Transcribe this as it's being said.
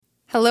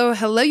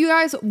Hello, you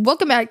guys.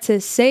 Welcome back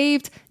to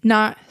Saved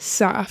Not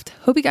Soft.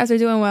 Hope you guys are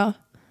doing well.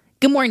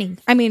 Good morning.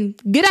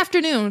 Good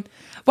afternoon.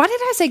 Why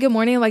did I say good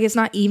morning like it's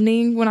not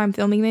evening when I'm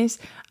filming this?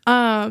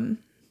 Hey,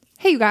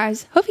 you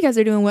guys. Hope you guys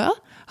are doing well.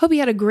 Hope you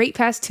had a great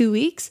past 2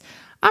 weeks.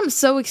 I'm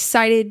so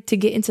excited to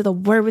get into the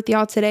word with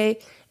y'all today.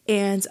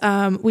 And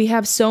we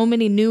have so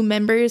many new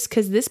members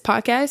because this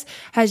podcast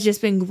has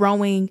just been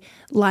growing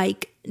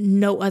like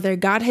no other.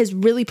 God has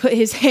really put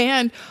his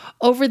hand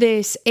over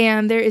this,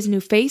 and there is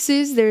new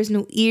faces, there's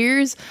new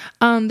ears,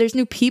 there's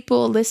new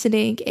people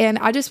listening, and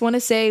I just want to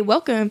say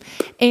welcome.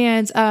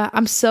 And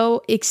I'm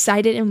so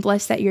excited and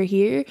blessed that you're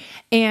here,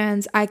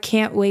 and I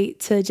can't wait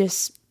to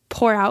just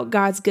pour out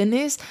God's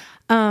goodness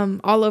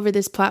all over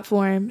this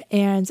platform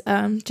and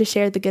just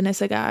share the goodness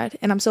of God.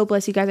 And I'm so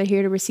blessed you guys are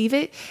here to receive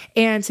it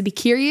and to be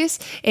curious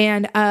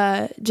and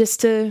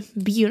just to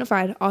be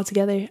unified all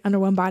together under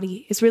one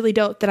body. It's really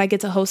dope that I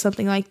get to host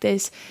something like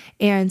this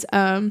and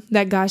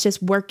that God's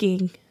just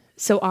working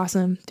so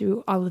awesome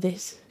through all of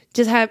this.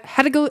 Just had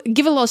to go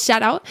give a little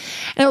shout out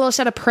and a little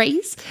shout of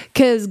praise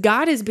because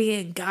God is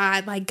being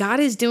God. Like, God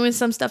is doing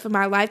some stuff in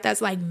my life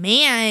that's like,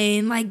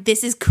 man, like,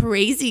 this is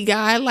crazy,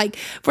 God. Like,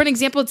 for an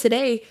example,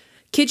 today,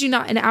 kid you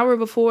not, an hour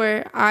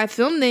before I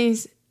filmed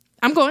this,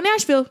 I'm going to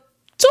Nashville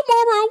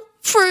tomorrow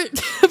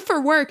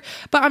for work.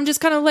 But I'm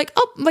just kind of like,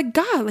 oh my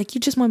God, like,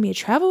 you just want me to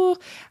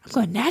travel? I'm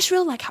going to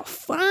Nashville, like, how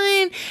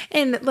fun.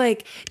 And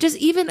like, just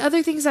even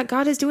other things that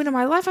God is doing in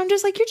my life, I'm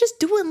just like, you're just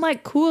doing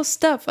like cool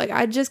stuff. Like,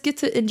 I just get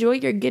to enjoy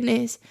your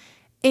goodness.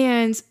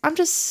 And I'm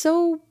just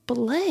so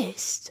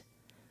blessed.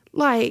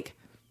 Like,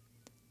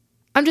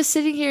 I'm just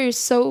sitting here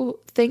so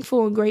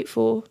thankful and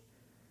grateful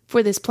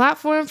for this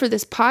platform, for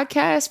this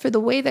podcast, for the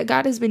way that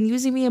God has been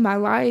using me in my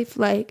life.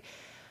 Like,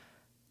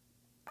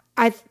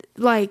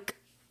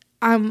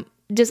 I'm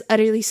just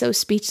utterly so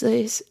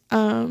speechless.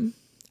 I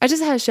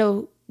just had to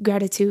show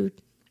gratitude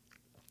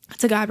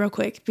to God real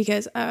quick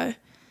because I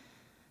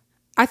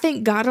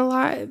thank God a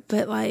lot,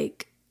 but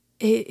like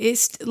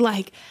it's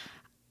like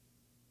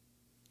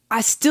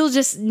I still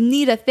just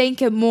need to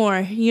thank him more,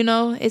 you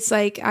know? It's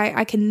like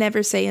I can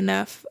never say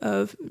enough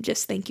of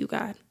just thank you,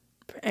 God,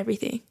 for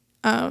everything.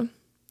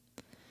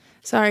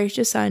 Sorry,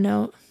 just side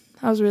note.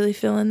 I was really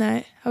feeling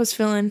that. I was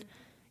feeling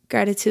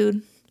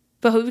gratitude.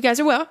 But hope you guys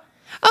are well.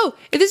 Oh,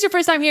 if this is your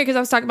first time here, because I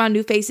was talking about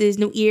new faces,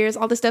 new ears,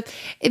 all this stuff.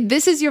 If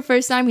this is your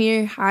first time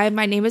here, hi,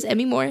 my name is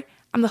Emmy Moore.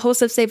 I'm the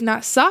host of Saved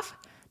Not Soft,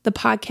 the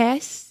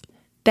podcast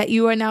that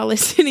you are now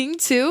listening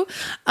to.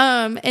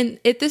 And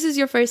if this is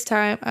your first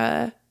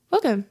time,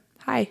 welcome.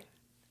 Hi,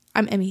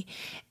 I'm Emmy.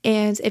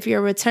 And if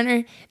you're a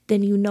returner,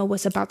 then you know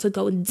what's about to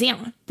go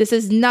down. This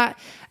is not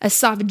a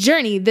soft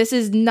journey. This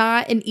is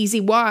not an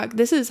easy walk.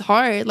 This is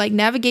hard. Like,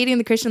 navigating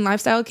the Christian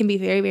lifestyle can be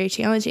very, very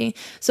challenging.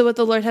 So what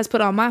the Lord has put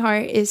on my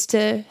heart is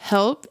to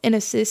help and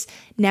assist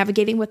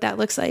navigating what that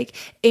looks like.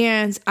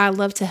 And I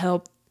love to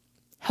help.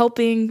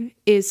 Helping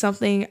is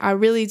something I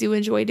really do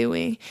enjoy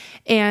doing.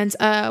 And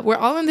we're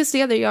all in this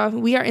together, y'all.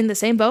 We are in the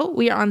same boat.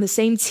 We are on the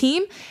same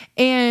team.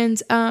 And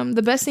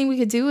the best thing we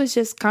could do is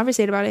just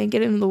conversate about it and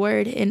get into the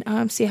word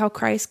and see how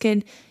Christ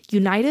can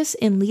unite us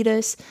and lead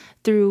us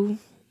through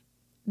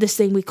this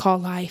thing we call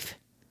life.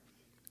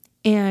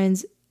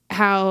 And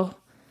how,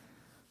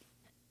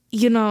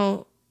 you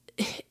know,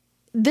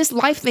 this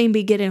life thing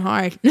be getting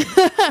hard.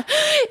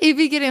 It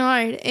be getting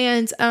hard.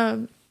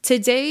 And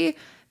today,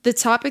 the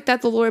topic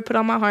that the Lord put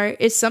on my heart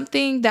is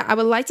something that I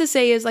would like to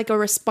say is like a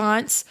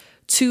response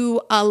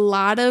to a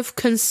lot of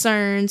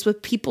concerns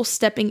with people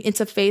stepping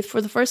into faith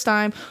for the first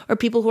time or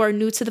people who are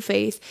new to the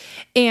faith.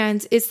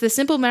 And it's the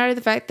simple matter of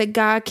the fact that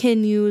God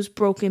can use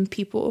broken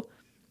people.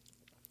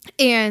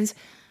 And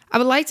I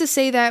would like to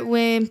say that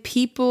when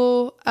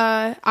people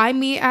I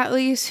meet, at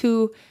least,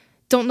 who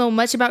don't know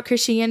much about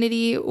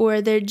Christianity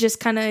or they're just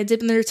kind of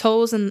dipping their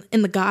toes in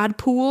the God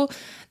pool,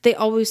 they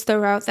always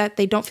throw out that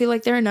they don't feel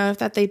like they're enough,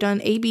 that they've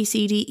done A, B,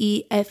 C, D,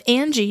 E, F,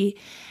 and G,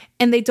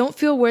 and they don't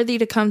feel worthy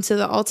to come to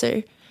the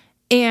altar.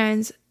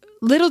 And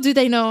little do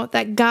they know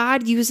that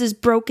God uses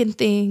broken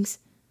things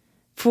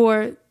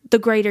for the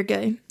greater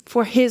good,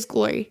 for his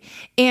glory.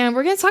 And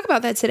we're going to talk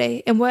about that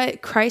today and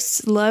what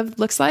Christ's love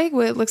looks like,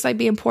 what it looks like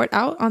being poured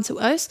out onto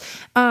us,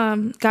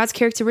 God's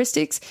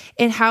characteristics,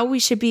 and how we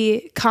should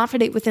be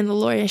confident within the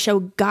Lord and show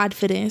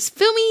Godfidence.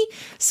 Feel me?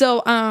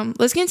 So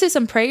let's get into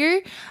some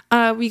prayer.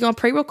 We're going to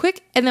pray real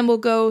quick, and then we'll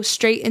go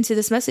straight into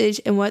this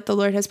message and what the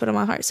Lord has put on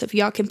my heart. So if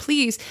y'all can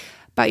please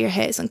bow your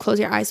heads and close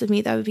your eyes with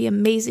me, that would be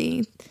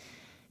amazing.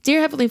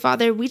 Dear Heavenly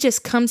Father, we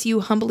just come to you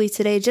humbly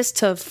today just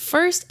to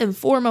first and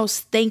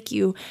foremost thank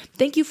you.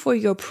 Thank you for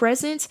your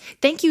presence.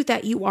 Thank you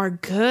that you are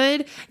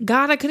good.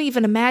 God, I couldn't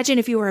even imagine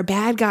if you were a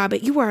bad God,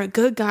 but you are a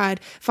good God,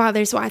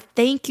 Father. So I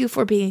thank you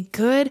for being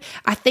good.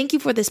 I thank you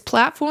for this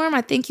platform.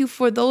 I thank you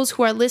for those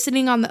who are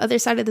listening on the other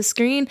side of the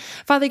screen.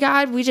 Father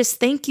God, we just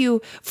thank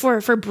you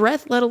for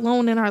breath, let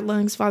alone in our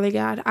lungs, Father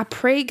God. I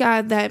pray,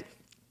 God, that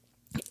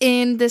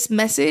in this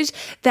message,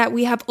 that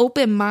we have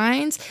open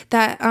minds,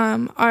 that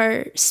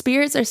our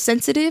spirits are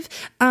sensitive,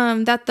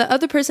 that the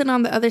other person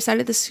on the other side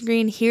of the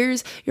screen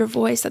hears your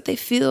voice, that they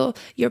feel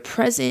your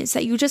presence,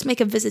 that you just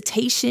make a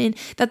visitation,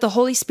 that the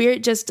Holy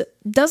Spirit just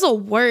does a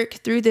work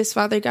through this,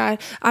 Father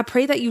God. I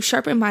pray that you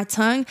sharpen my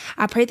tongue.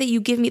 I pray that you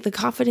give me the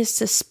confidence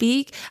to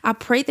speak. I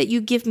pray that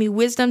you give me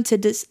wisdom to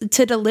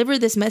deliver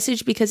this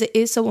message, because it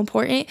is so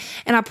important.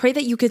 And I pray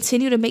that you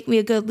continue to make me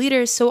a good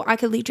leader so I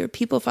can lead your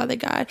people, Father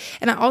God.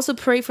 And I also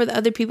pray for the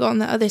other people on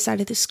the other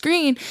side of the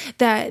screen,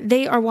 that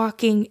they are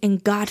walking in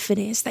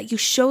Godfidence, that you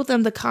show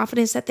them the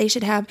confidence that they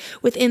should have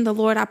within the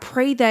Lord. I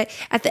pray that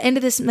at the end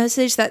of this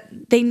message,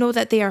 that they know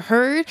that they are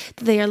heard,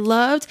 that they are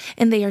loved,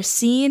 and they are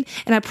seen.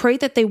 And I pray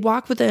that they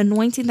walk with the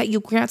anointing that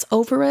you grant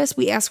over us.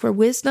 We ask for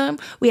wisdom,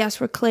 we ask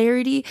for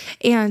clarity,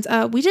 and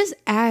we just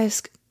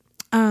ask,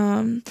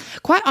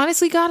 quite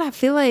honestly, God, I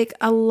feel like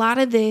a lot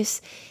of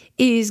this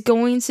is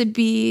going to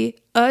be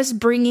us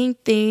bringing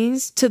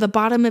things to the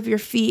bottom of your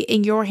feet,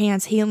 in your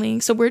hands,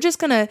 healing. So we're just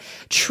going to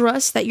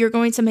trust that you're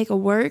going to make a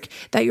work,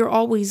 that you're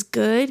always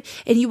good,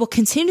 and you will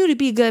continue to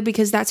be good,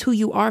 because that's who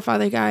you are,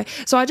 Father God.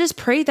 So I just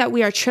pray that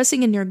we are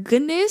trusting in your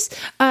goodness,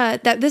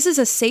 that this is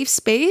a safe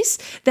space,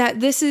 that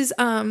this is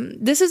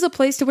a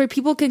place to where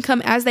people can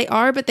come as they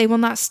are, but they will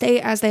not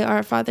stay as they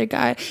are, Father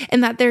God,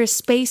 and that there is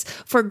space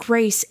for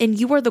grace, and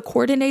you are the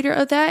coordinator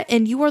of that,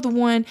 and you are the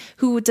one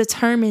who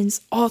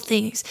determines all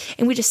things.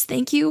 And we just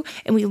thank you,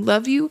 and we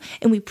love you,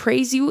 and we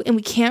praise you, and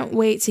we can't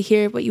wait to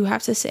hear what you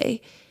have to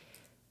say.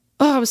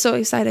 Oh, I'm so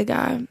excited,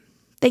 God.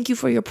 Thank you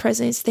for your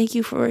presence. Thank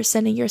you for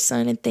sending your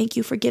son, and thank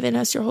you for giving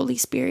us your Holy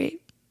Spirit.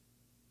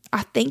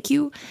 I thank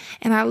you,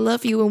 and I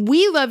love you, and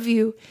we love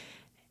you,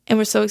 and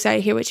we're so excited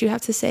to hear what you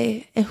have to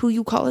say and who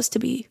you call us to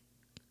be.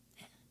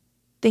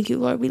 Thank you,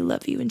 Lord. We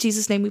love you. In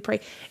Jesus' name we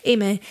pray.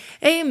 Amen.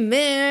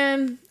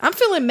 Amen. I'm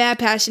feeling mad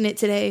passionate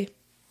today.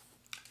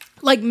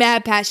 Like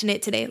mad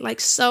passionate today.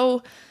 Like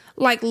so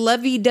like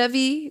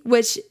lovey-dovey,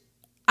 which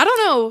I don't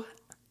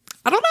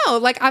know.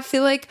 Like, I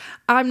feel like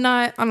I'm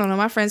not, I don't know,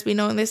 my friends be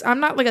knowing this.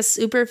 I'm not like a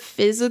super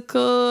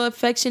physical,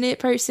 affectionate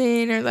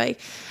person, or like,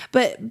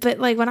 but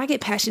like when I get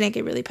passionate, I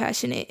get really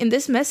passionate. And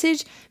this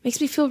message makes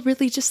me feel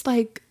really just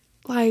like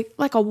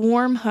a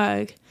warm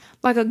hug,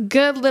 like a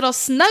good little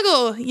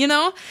snuggle, you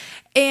know?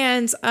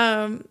 And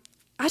I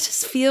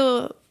just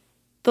feel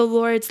the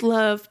Lord's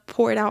love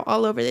poured out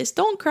all over this.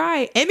 Don't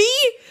cry, Emmy.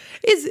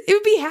 It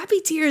would be happy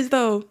tears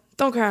though.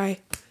 Don't cry.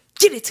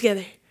 Get it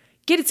together.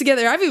 Get it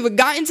together. I haven't even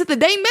gotten to the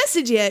dang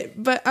message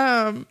yet. But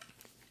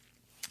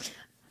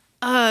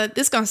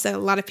this gonna set a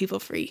lot of people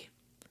free.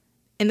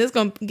 And this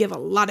gonna give a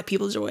lot of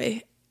people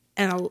joy.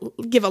 And I'll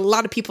give a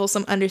lot of people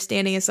some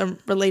understanding and some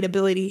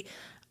relatability.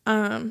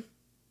 I'm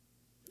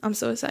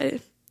so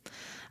excited.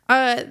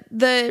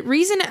 The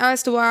reason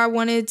as to why I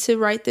wanted to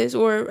write this,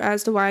 or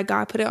as to why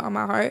God put it on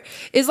my heart,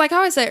 is like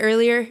how I said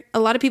earlier,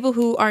 a lot of people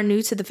who are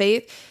new to the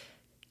faith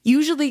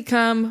usually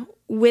come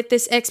with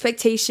this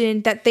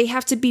expectation that they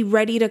have to be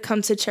ready to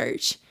come to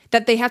church,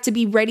 that they have to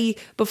be ready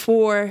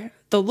before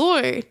the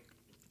Lord.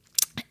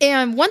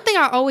 And one thing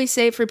I always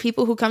say for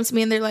people who come to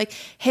me and they're like,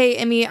 hey,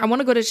 Emmy, I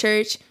want to go to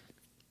church,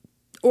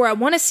 or I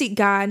want to seek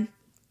God,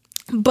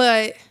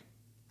 but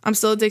I'm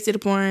still addicted to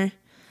porn.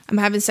 I'm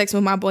having sex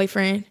with my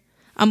boyfriend.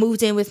 I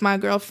moved in with my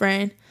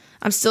girlfriend.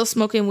 I'm still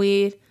smoking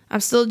weed. I'm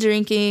still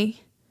drinking.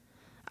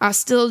 I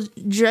still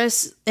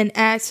dress and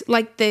act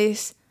like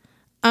this.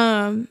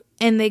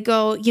 And they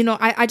go, you know,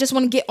 I just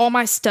want to get all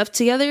my stuff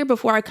together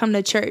before I come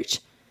to church.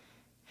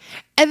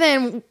 And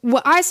then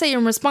what I say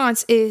in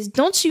response is,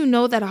 don't you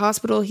know that a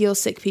hospital heals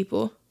sick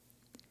people?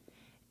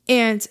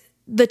 And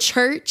the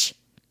church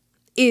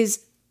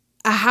is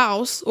a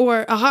house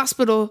or a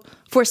hospital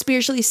for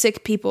spiritually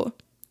sick people.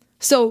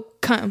 So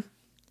come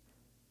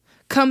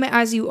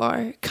as you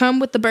are.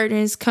 Come with the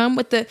burdens. Come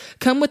with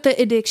the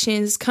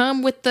addictions.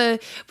 Come with the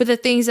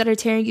things that are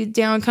tearing you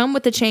down. Come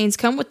with the chains.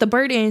 Come with the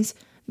burdens.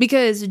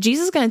 Because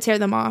Jesus is going to tear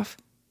them off.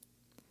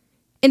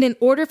 And in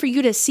order for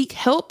you to seek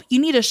help,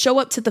 you need to show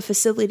up to the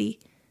facility.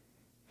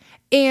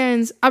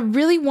 And I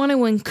really want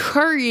to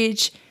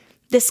encourage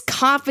this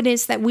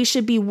confidence that we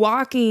should be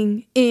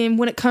walking in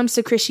when it comes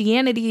to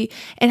Christianity,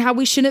 and how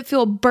we shouldn't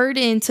feel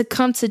burdened to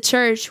come to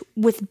church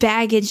with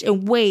baggage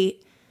and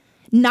weight,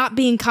 not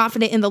being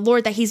confident in the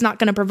Lord that he's not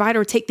going to provide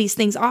or take these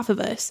things off of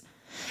us.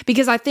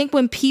 Because I think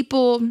when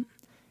people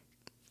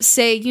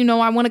say, you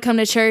know, I want to come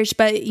to church,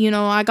 but, you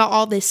know, I got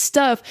all this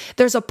stuff,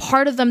 there's a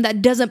part of them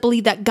that doesn't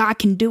believe that God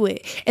can do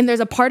it. And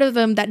there's a part of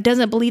them that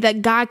doesn't believe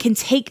that God can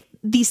take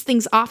these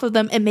things off of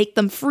them and make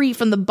them free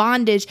from the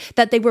bondage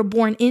that they were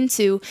born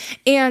into.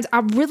 And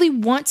I really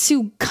want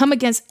to come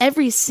against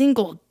every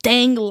single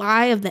dang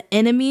lie of the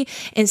enemy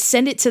and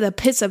send it to the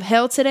pits of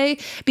hell today,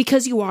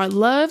 because you are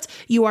loved,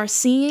 you are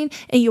seen,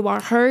 and you are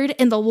heard,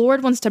 and the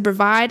Lord wants to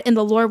provide, and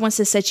the Lord wants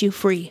to set you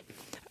free.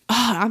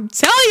 Oh, I'm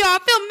telling you, I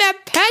feel mad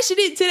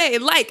passionate today.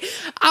 Like,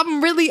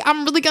 I'm really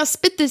gonna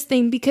spit this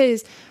thing,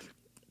 because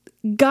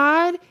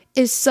God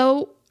is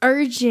so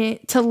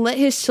urgent to let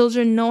his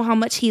children know how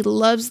much he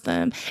loves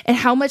them and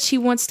how much he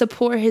wants to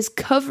pour his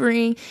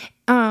covering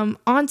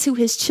onto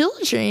his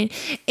children.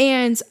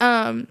 And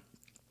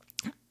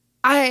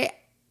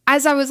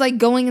as I was like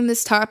going in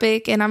this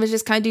topic, and I was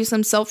just kind of do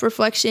some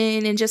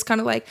self-reflection and just kind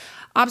of like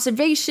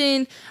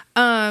observation,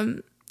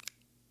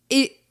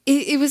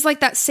 it was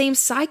like that same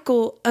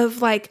cycle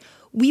of like,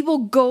 we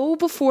will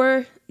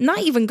not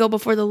even go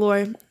before the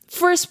Lord.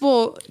 First,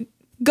 we'll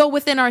go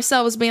within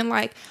ourselves being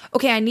like,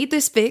 okay, I need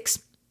this fix.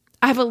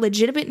 I have a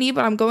legitimate need,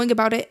 but I'm going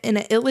about it in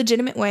an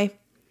illegitimate way.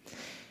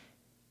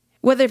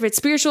 Whether if it's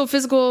spiritual,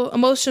 physical,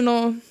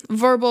 emotional,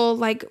 verbal,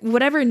 like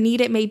whatever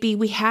need it may be,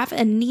 we have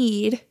a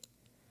need.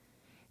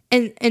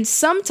 And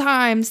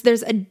sometimes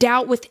there's a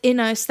doubt within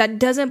us that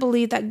doesn't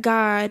believe that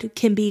God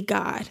can be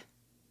God.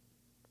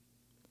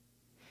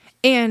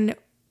 And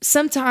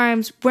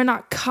sometimes we're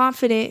not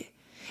confident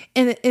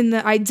in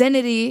the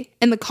identity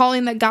and the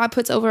calling that God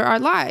puts over our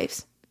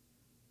lives.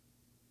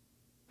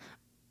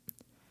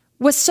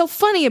 What's so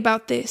funny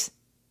about this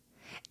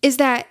is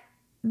that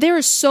there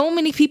are so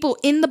many people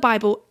in the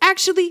Bible.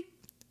 Actually,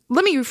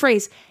 let me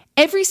rephrase.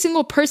 Every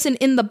single person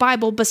in the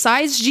Bible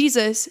besides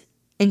Jesus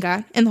and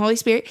God and the Holy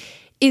Spirit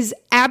is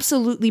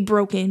absolutely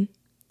broken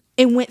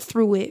and went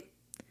through it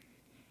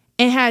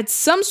and had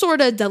some sort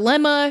of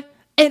dilemma.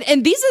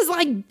 And these is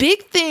like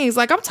big things.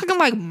 Like I'm talking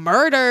like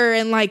murder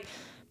and like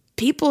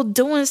people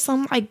doing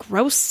some like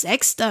gross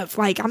sex stuff.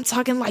 Like I'm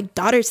talking like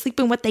daughters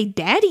sleeping with their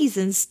daddies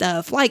and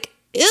stuff. Like,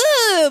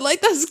 ew, like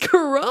that's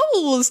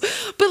gross.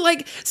 But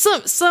like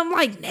some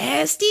like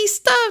nasty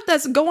stuff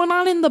that's going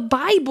on in the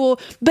Bible.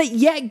 But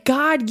yet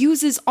God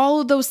uses all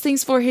of those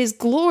things for his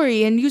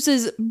glory and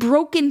uses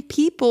broken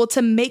people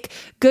to make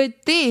good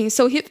things.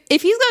 So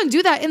if he's going to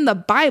do that in the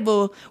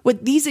Bible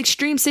with these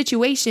extreme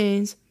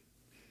situations,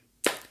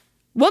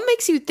 what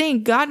makes you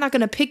think God not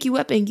going to pick you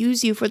up and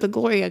use you for the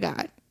glory of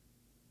God?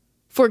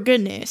 For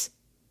goodness.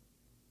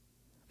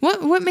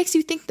 What makes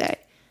you think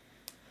that?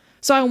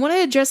 So I want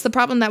to address the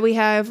problem that we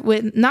have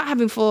with not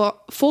having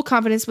full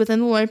confidence within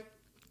the Lord.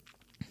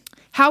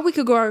 How we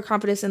could grow our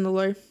confidence in the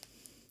Lord.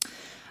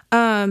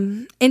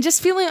 And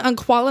just feeling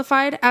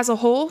unqualified as a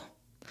whole.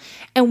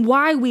 And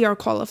why we are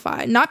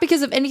qualified. Not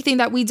because of anything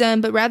that we've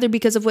done, but rather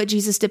because of what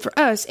Jesus did for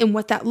us and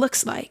what that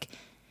looks like.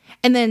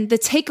 And then the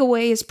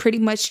takeaway is pretty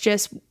much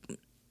just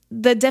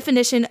the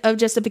definition of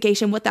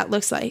justification, what that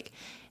looks like.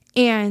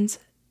 And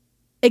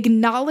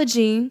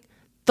acknowledging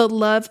the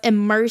love and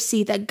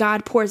mercy that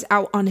God pours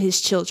out on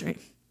his children.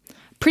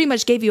 Pretty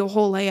much gave you a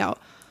whole layout.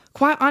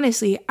 Quite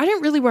honestly, I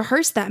didn't really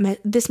rehearse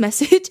this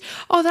message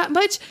all that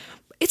much.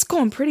 It's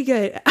going pretty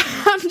good.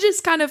 I'm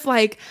just kind of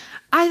like,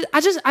 I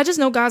just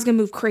know God's gonna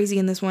move crazy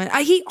in this one.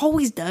 He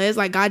always does.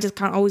 Like God just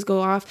kind of always go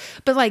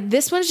off. But like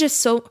this one's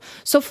just so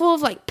full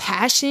of like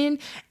passion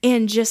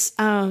and just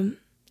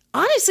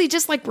honestly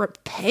just like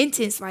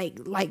repentance.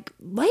 Like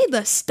lay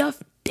the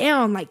stuff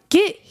down. Like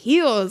get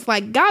healed.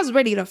 Like God's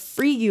ready to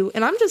free you.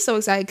 And I'm just so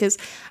excited because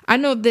I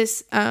know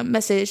this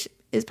message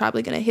is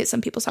probably going to hit some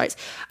people's hearts.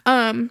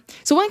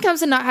 So when it comes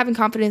to not having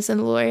confidence in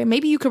the Lord,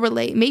 maybe you could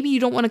relate. Maybe you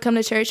don't want to come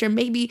to church, or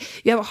maybe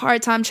you have a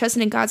hard time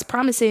trusting in God's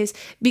promises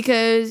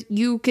because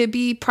you could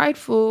be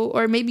prideful,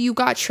 or maybe you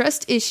got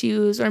trust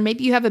issues, or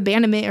maybe you have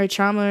abandonment or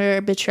trauma or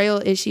betrayal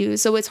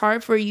issues. So it's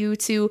hard for you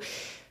to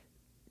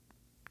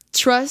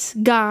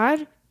trust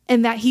God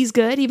and that he's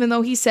good, even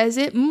though he says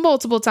it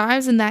multiple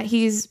times and that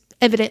he's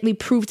evidently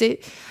proved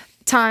it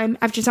time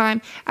after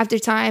time after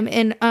time.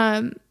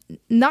 And,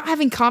 not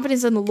having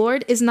confidence in the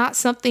Lord is not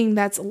something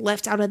that's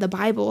left out of the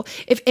Bible.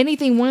 If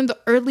anything, one of the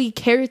early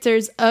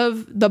characters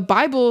of the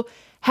Bible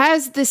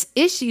has this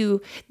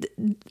issue.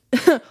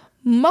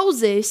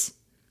 Moses,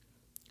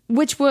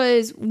 which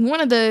was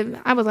one of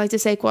the, I would like to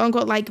say, quote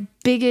unquote, like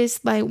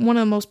biggest, like one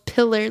of the most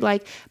pillar,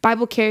 like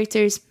Bible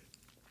characters,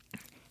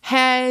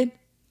 had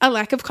a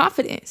lack of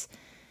confidence.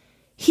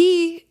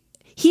 He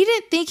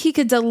didn't think he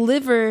could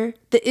deliver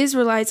the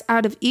Israelites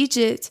out of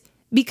Egypt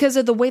because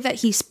of the way that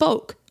he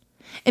spoke.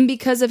 And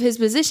because of his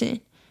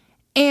position.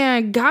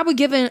 And God would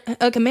give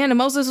a command, and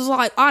Moses was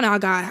like, oh no,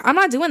 God, I'm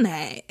not doing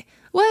that.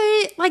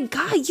 What? Like,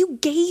 God, you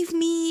gave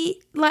me,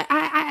 like,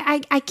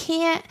 I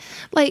can't,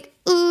 like,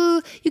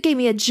 you gave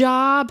me a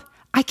job.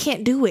 I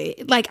can't do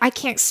it. Like, I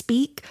can't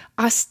speak.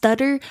 I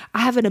stutter. I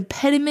have an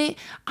impediment.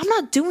 I'm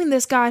not doing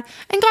this, God.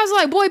 And God's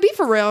like, boy, be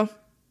for real.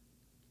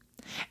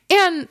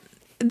 And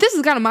this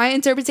is kind of my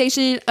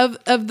interpretation of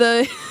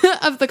the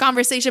of the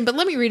conversation, but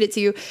let me read it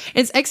to you.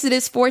 It's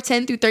Exodus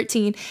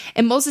 4:10-13.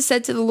 And Moses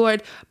said to the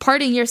Lord,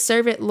 pardon your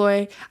servant,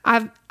 Lord.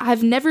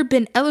 I've never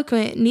been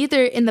eloquent,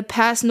 neither in the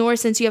past nor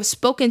since you have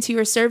spoken to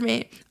your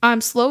servant.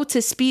 I'm slow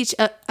to speech,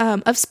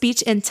 of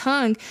speech and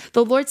tongue.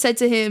 The Lord said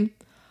to him,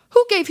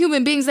 who gave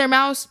human beings their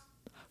mouths?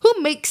 Who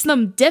makes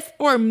them deaf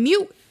or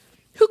mute?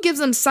 Who gives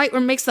them sight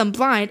or makes them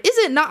blind? Is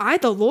it not I,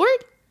 the Lord?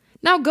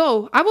 Now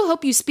go, I will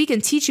help you speak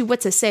and teach you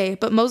what to say.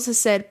 But Moses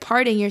said,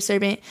 pardon your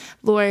servant,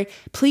 Lord.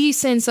 Please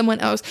send someone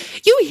else.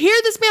 You hear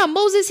this man,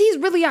 Moses? He's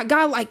really at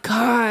God, like,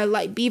 God,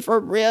 like, be for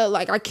real.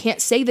 Like, I can't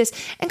say this.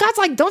 And God's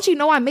like, don't you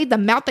know I made the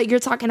mouth that you're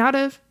talking out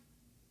of?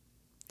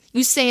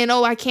 You saying,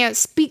 oh, I can't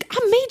speak. I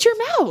made your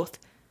mouth.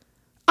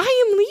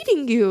 I am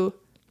leading you.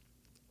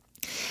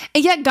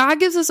 And yet God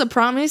gives us a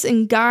promise,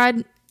 and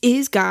God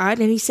is God,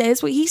 and he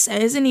says what he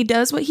says, and he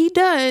does what he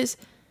does.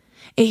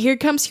 And here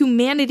comes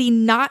humanity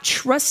not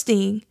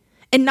trusting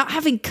and not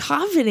having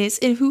confidence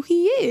in who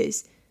he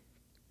is.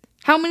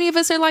 How many of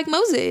us are like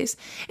Moses?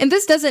 And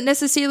this doesn't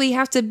necessarily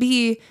have to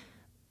be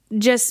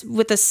just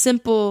with a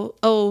simple,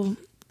 oh,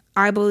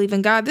 I believe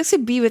in God. This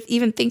could be with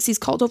even things he's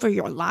called over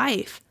your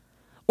life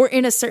or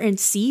in a certain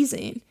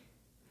season.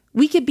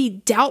 We could be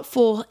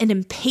doubtful and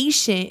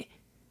impatient,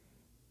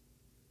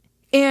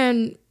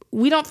 and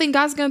we don't think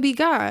God's going to be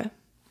God.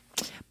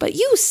 But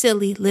you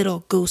silly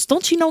little goose,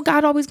 don't you know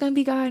God always going to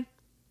be God?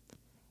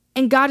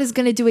 And God is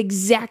going to do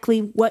exactly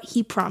what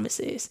he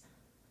promises.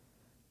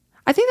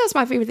 I think that's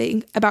my favorite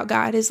thing about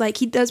God is like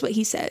he does what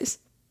he says.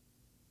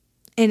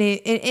 And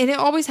it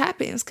always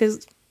happens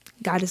because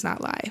God does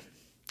not lie.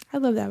 I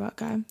love that about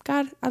God.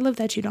 God, I love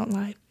that you don't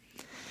lie.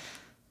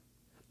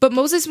 But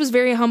Moses was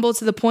very humble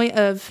to the point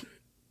of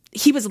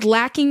he was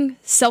lacking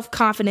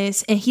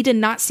self-confidence, and he did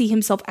not see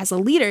himself as a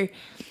leader.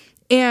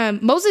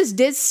 And Moses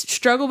did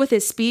struggle with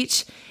his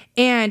speech,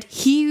 and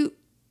he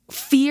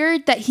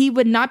feared that he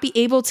would not be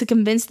able to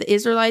convince the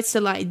Israelites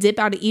to like dip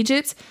out of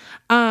Egypt.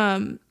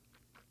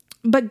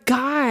 But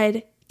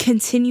God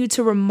continued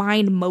to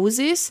remind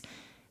Moses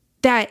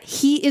that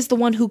he is the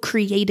one who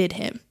created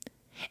him,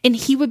 and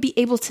he would be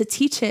able to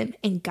teach him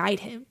and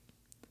guide him.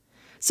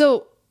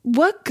 So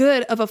what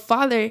good of a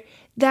father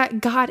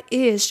that God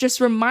is, just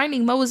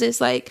reminding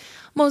Moses, like,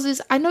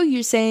 Moses, I know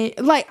you're saying,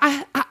 like,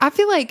 I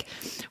feel like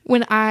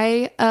when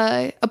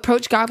I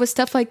approach God with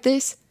stuff like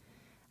this,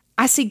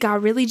 I see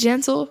God really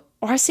gentle,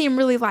 or I see him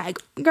really like,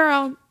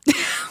 girl,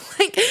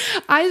 like,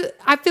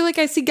 I feel like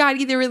I see God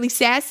either really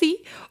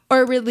sassy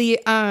or really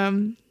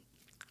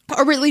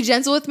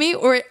gentle with me,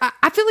 or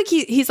I feel like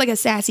he's like a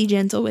sassy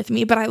gentle with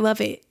me, but I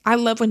love it. I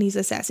love when he's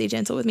a sassy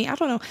gentle with me. I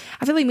don't know.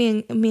 I feel like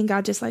me and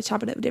God just like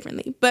chop it up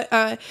differently. But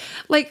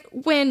like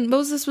when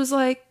Moses was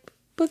like,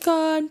 but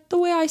God, the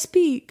way I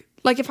speak,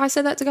 like if I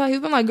said that to God,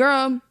 he'd be like,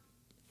 girl,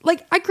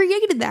 like I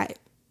created that.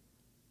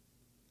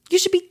 You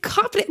should be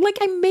confident. Like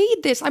I made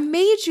this. I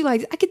made you.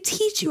 Like I could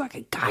teach you. I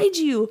could guide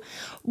you.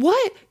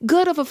 What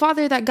good of a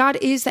father that God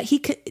is that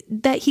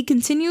he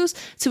continues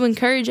to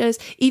encourage us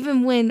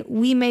even when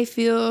we may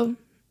feel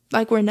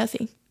like we're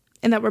nothing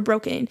and that we're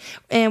broken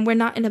and we're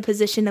not in a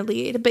position to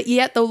lead. But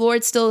yet the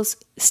Lord still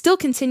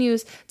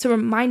continues to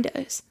remind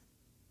us.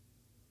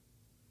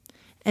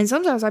 And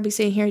sometimes I'd be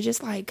sitting here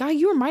just like, God,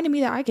 you reminded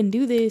me that I can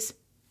do this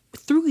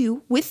through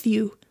you, with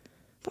you.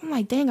 But I'm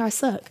like, dang, I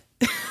suck.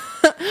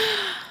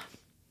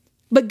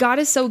 But God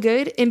is so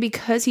good, and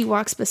because he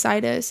walks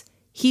beside us,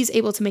 he's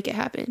able to make it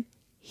happen.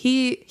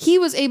 He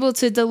was able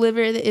to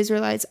deliver the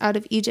Israelites out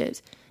of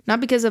Egypt, not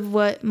because of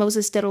what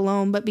Moses did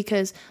alone, but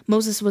because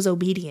Moses was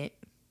obedient,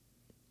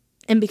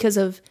 and because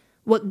of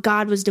what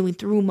God was doing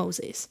through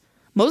Moses.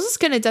 Moses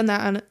couldn't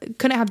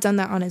have done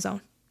that on his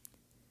own.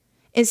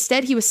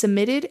 Instead, he was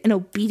submitted and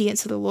obedient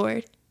to the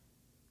Lord.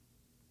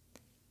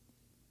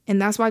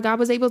 And that's why God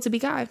was able to be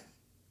God.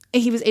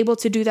 And he was able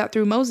to do that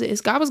through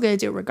Moses. God was going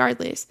to do it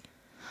regardless.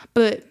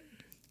 But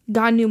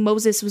God knew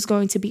Moses was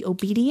going to be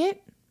obedient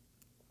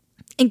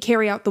and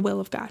carry out the will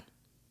of God.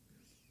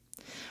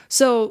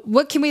 So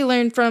what can we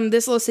learn from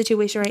this little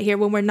situation right here?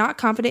 When we're not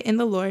confident in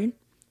the Lord,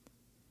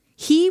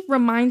 he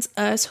reminds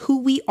us who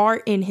we are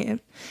in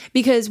him.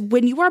 Because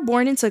when you are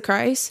born into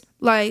Christ,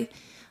 like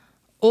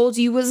old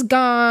you is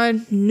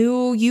gone,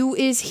 new you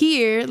is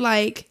here.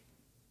 Like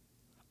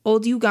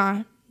old you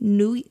gone,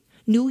 new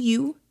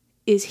you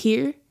is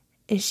here,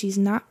 and she's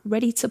not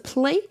ready to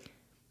play.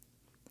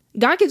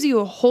 God gives you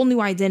a whole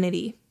new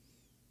identity.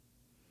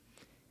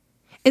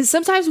 And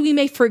sometimes we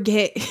may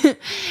forget.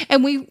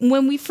 And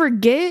when we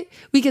forget,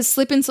 we can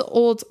slip into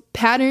old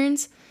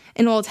patterns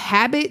and old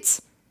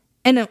habits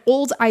and an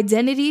old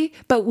identity.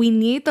 But we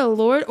need the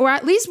Lord, or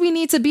at least we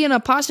need to be in a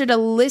posture to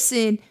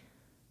listen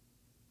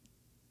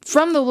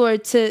from the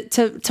Lord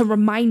to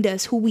remind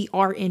us who we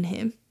are in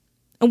him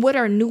and what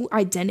our new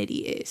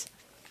identity is.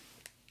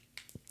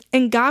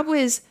 And God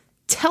was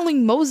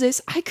telling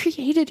Moses, I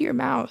created your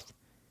mouth.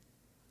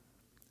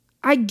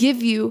 I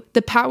give you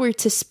the power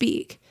to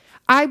speak.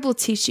 I will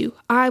teach you.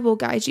 I will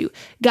guide you.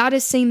 God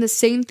is saying the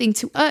same thing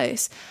to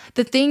us.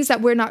 The things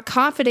that we're not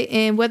confident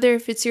in, whether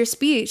if it's your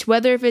speech,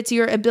 whether if it's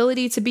your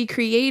ability to be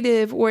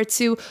creative or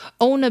to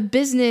own a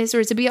business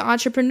or to be an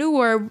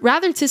entrepreneur,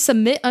 rather to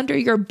submit under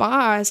your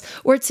boss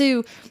or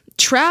to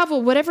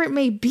travel, whatever it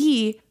may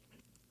be,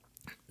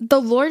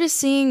 the Lord is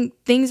seeing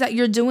things that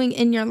you're doing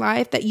in your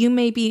life that you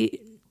may be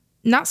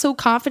not so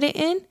confident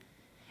in.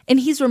 And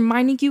he's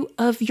reminding you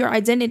of your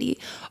identity.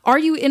 Are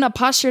you in a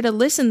posture to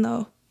listen,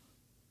 though?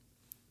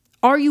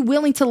 Are you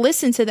willing to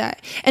listen to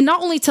that? And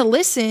not only to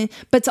listen,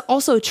 but to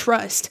also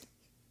trust.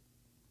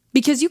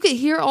 Because you could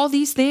hear all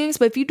these things,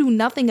 but if you do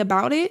nothing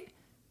about it,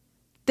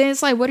 then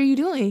it's like, what are you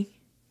doing?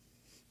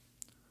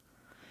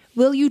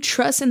 Will you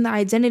trust in the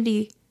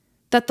identity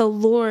that the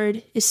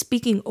Lord is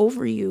speaking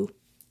over you?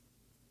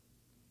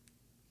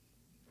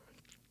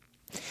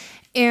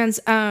 And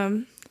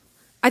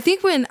I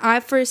think when I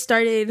first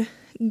started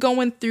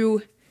going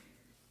through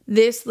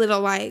this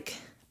little like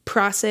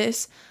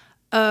process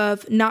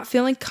of not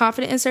feeling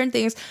confident in certain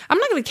things, I'm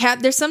not gonna cap,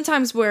 there's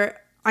sometimes where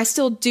I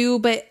still do,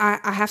 but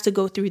I have to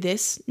go through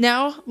this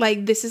now.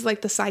 Like, this is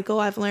like the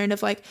cycle I've learned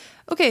of like,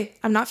 okay,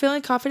 I'm not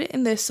feeling confident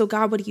in this, so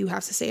God, what do you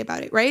have to say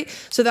about it, right?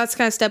 So that's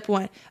kind of step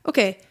one.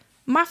 Okay,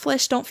 my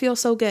flesh don't feel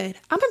so good.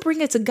 I'm gonna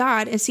bring it to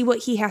God and see what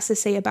he has to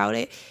say about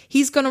it.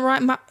 He's gonna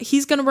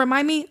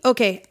remind me,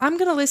 okay, I'm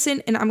gonna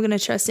listen and I'm gonna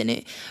trust in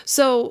it.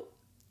 So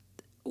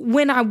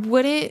when I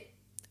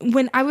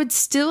would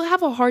still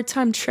have a hard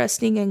time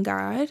trusting in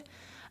God,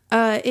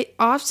 it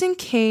often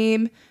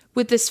came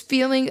with this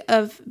feeling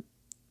of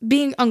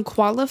being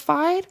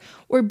unqualified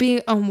or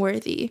being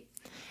unworthy.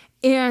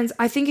 And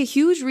I think a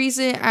huge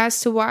reason as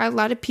to why a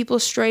lot of people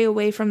stray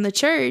away from the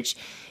church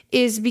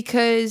is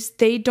because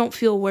they don't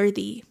feel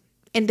worthy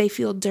and they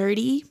feel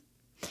dirty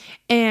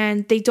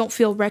and they don't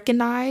feel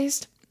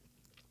recognized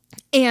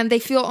and they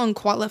feel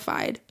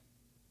unqualified.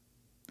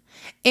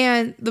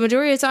 And the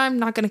majority of the time,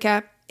 not gonna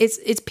cap,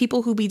 it's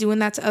people who be doing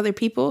that to other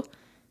people,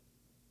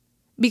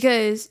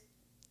 because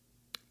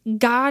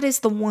God is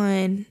the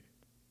one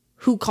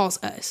who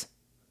calls us.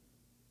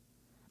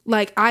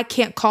 Like, I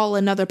can't call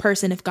another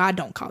person if God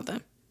don't call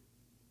them.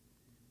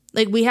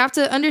 Like, we have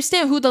to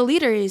understand who the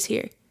leader is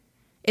here.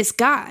 It's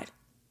God.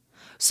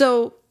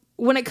 So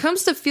when it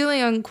comes to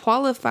feeling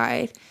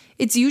unqualified,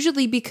 it's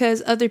usually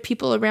because other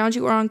people around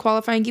you are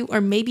unqualifying you,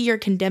 or maybe you're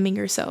condemning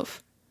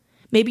yourself.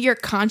 Maybe your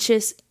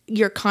conscience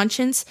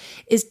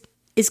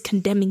is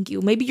condemning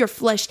you. Maybe your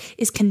flesh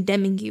is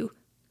condemning you.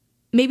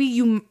 Maybe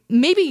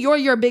you're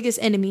your biggest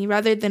enemy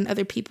rather than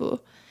other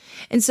people.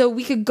 And so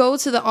we could go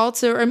to the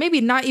altar, or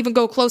maybe not even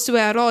go close to it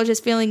at all,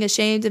 just feeling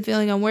ashamed and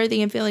feeling unworthy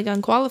and feeling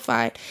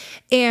unqualified.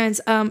 And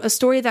a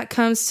story that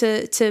comes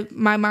to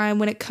my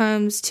mind when it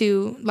comes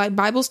to like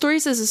Bible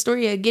stories is the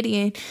story of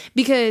Gideon,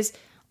 because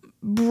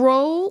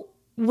bro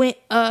went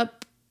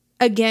up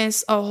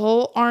against a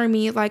whole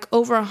army, like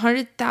over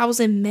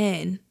 100,000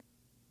 men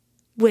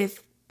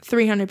with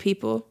 300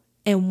 people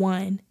and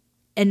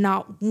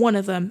not one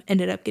of them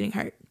ended up getting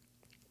hurt.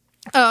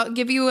 I'll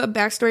give you a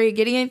backstory of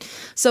Gideon.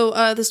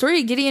 So the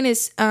story of Gideon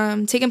is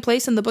taking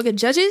place in the book of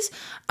Judges.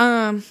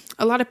 A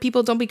lot of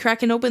people don't be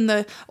cracking open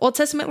the Old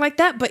Testament like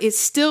that, but it's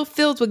still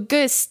filled with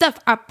good stuff.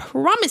 I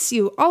promise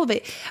you, all of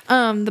it.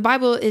 The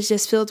Bible is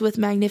just filled with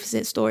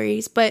magnificent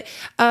stories. But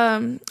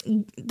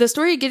the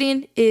story of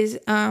Gideon is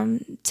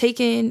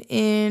taken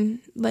in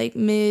like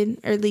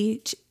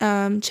early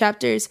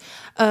chapters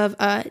of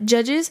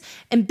Judges.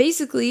 And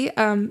basically,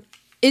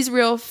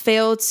 Israel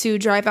failed to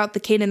drive out the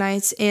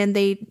Canaanites, and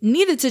they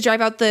needed to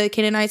drive out the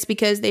Canaanites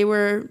because they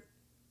were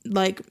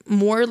like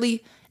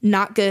morally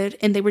not good,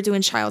 and they were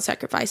doing child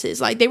sacrifices.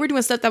 Like, they were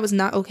doing stuff that was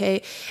not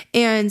okay.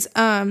 And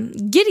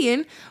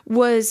Gideon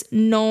was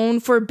known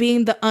for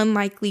being the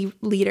unlikely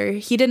leader.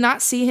 He did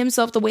not see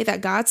himself the way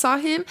that God saw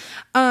him.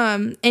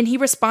 And he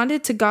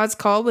responded to God's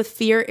call with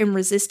fear and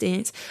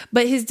resistance.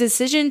 But his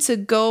decision to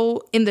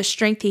go in the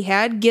strength he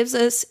had gives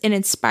us an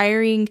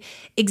inspiring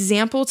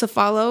example to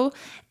follow,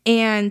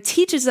 and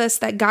teaches us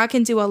that God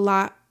can do a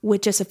lot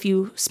with just a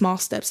few small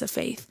steps of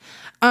faith.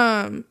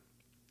 So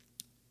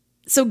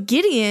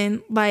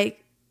Gideon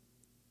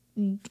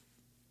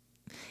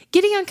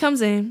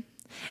comes in,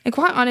 and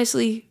quite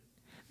honestly,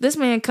 this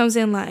man comes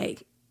in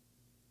like,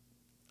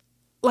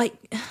 I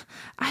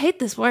hate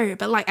this word,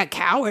 but like a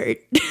coward.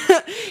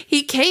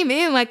 He came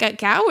in like a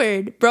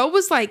coward. Bro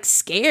was like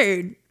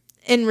scared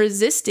and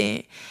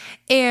resistant.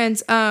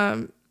 And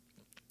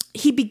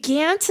he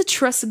began to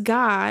trust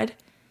God,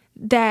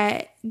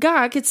 that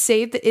God could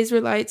save the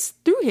Israelites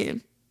through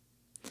him.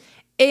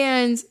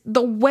 And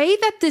the way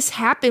that this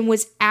happened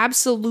was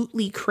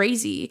absolutely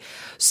crazy.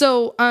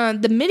 So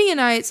the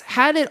Midianites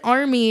had an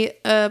army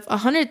of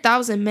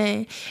 100,000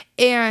 men,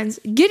 and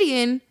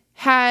Gideon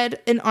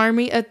had an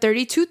army of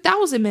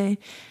 32,000 men.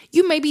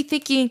 You may be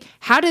thinking,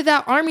 how did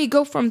that army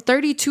go from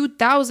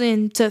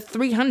 32,000 to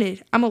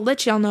 300? I'm going to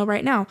let y'all know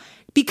right now.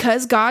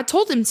 Because God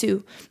told him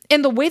to.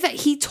 And the way that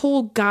he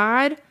told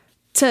God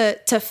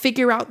to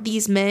figure out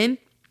these men,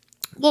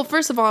 well,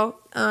 first of all,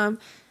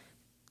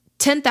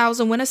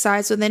 10,000 went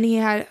aside, so then he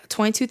had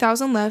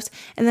 22,000 left,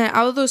 and then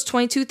out of those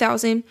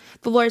 22,000,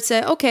 the Lord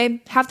said,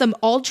 okay, have them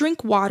all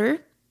drink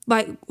water,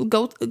 like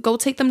go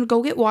take them to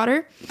go get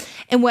water,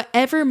 and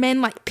whatever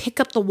men like pick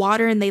up the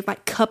water and they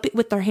like cup it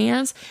with their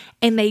hands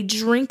and they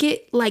drink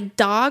it like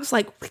dogs,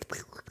 like,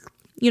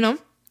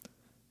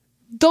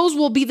 those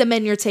will be the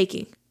men you're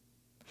taking.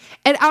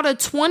 And out of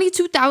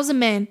 22,000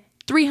 men,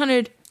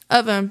 300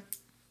 of them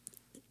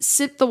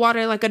sip the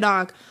water like a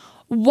dog.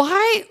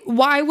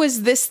 Why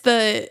was this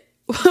the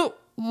checkbox,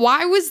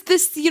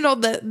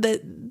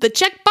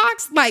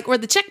 like, or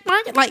the check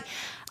mark? Like,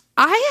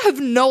 I have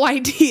no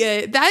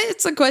idea.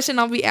 That's a question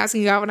I'll be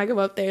asking God when I go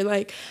up there.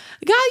 Like,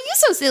 God, you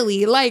so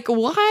silly. Like,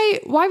 why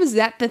was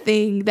that the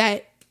thing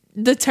that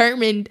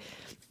determined?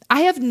 I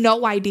have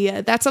no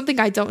idea. That's something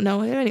I don't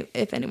know.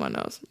 If anyone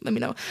knows, let me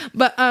know.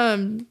 But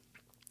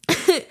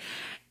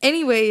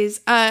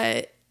anyways,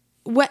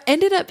 what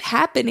ended up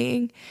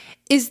happening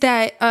is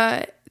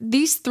that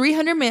these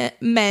 300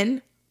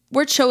 men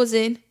were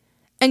chosen,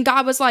 and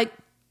God was like,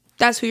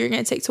 that's who you're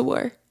going to take to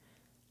war.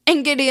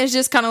 And Gideon's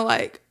just kind of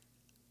like,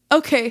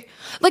 okay.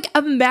 Like,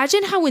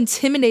 imagine how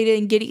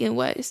intimidating Gideon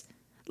was.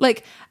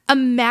 Like,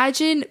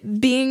 imagine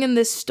being in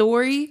this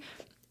story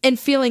and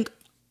feeling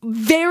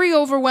very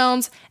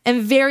overwhelmed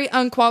and very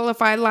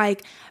unqualified.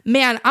 Like,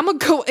 man, I'm going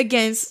to go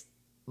against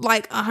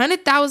like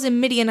 100,000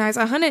 Midianites,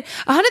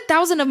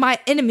 100,000 of my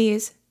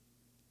enemies.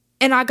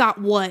 And I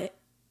got what?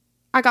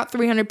 I got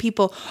 300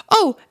 people.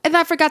 Oh, and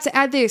I forgot to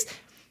add this.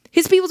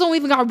 His people don't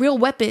even got real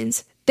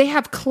weapons. They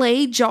have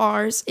clay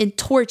jars and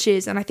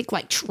torches and I think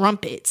like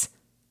trumpets.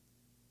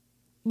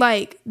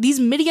 Like, these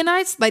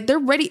Midianites, like, they're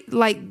ready,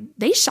 like,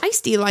 they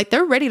shiesty, like,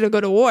 they're ready to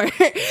go to war.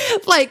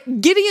 Like,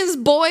 Gideon's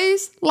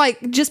boys,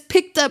 like, just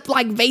picked up,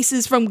 like,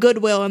 vases from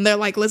Goodwill, and they're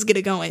like, let's get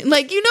it going.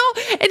 Like, you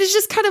know, and it's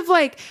just kind of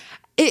like,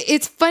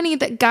 it's funny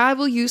that God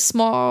will use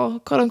small,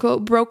 quote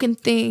unquote, broken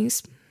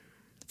things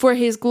for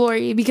his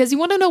glory, because you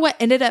want to know what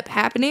ended up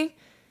happening?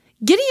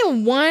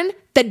 Gideon won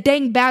the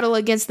dang battle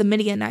against the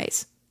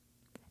Midianites,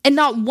 and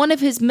not one of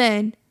his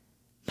men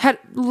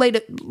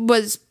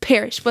was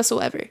perished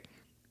whatsoever.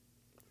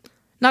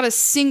 Not a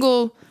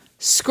single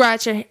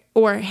scratch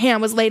or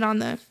hand was laid on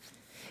them.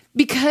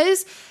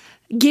 Because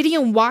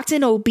Gideon walked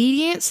in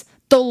obedience,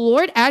 the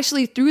Lord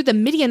actually threw the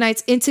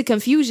Midianites into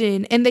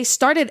confusion and they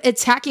started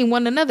attacking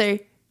one another.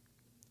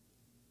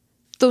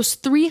 Those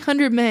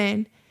 300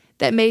 men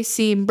that may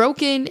seem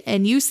broken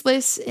and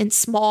useless and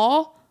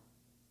small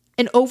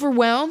and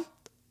overwhelmed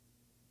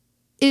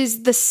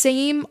is the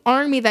same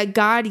army that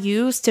God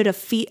used to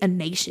defeat a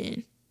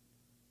nation.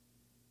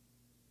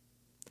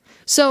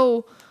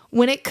 So,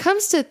 when it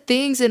comes to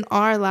things in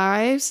our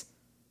lives,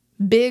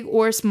 big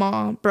or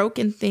small,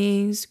 broken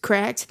things,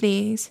 cracked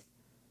things,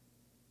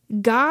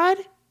 God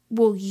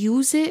will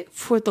use it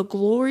for the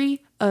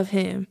glory of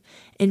him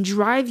and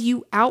drive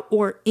you out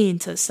or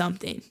into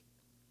something.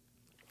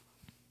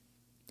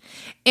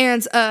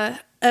 And a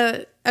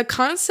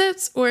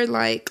concept or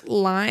like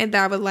line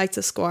that I would like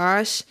to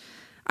squash,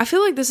 I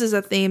feel like this is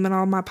a theme in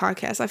all my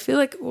podcasts. I feel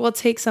like we'll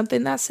take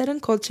something that's said in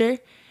culture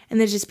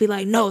and then just be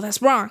like, no,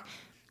 that's wrong.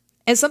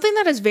 And something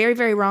that is very,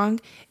 very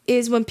wrong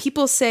is when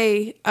people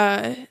say,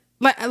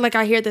 like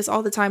I hear this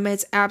all the time, and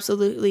it's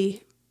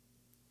absolutely,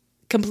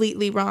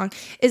 completely wrong,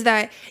 is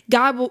that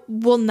God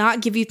will not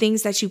give you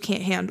things that you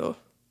can't handle.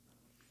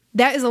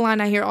 That is a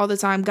line I hear all the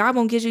time. God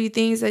won't give you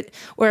things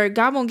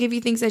God won't give you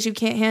things that you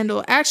can't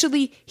handle.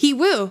 Actually, he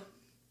will.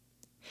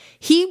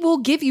 He will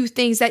give you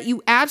things that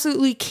you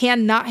absolutely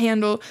cannot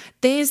handle,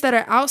 things that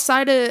are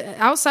outside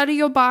of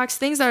your box,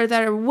 things that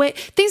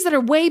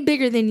are way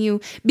bigger than you,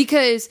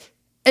 because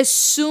as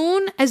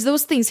soon as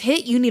those things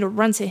hit, you need to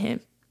run to him.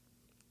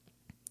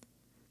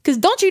 Because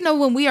don't you know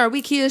when we are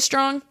weak, he is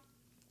strong?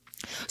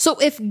 So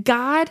if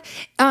God,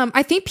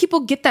 I think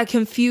people get that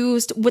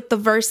confused with the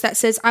verse that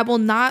says, I will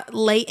not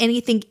lay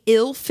anything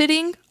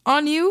ill-fitting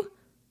on you.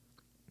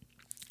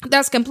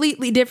 That's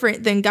completely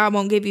different than God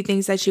won't give you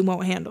things that you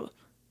won't handle.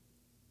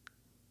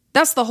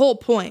 That's the whole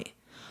point.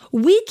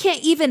 We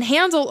can't even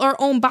handle our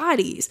own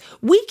bodies.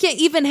 We can't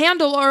even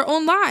handle our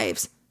own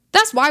lives.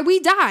 That's why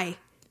we die.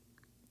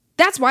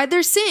 That's why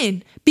there's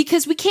sin,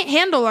 because we can't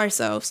handle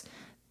ourselves.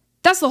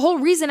 That's the whole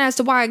reason as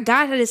to why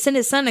God had to send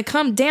his son to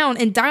come down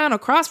and die on a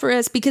cross for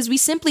us, because we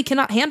simply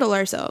cannot handle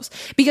ourselves,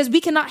 because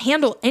we cannot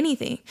handle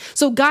anything.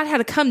 So God had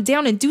to come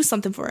down and do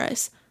something for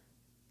us.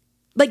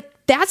 Like,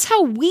 that's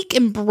how weak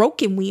and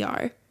broken we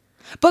are.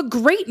 But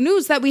great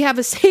news that we have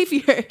a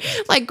savior.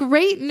 Like,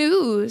 great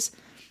news.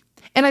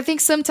 And I think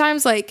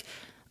sometimes, like,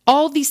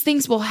 all these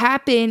things will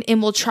happen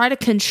and we'll try to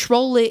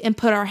control it and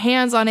put our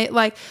hands on it.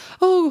 Like,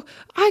 oh,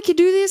 I can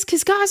do this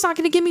because God's not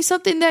going to give me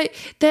something that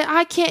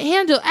I can't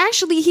handle.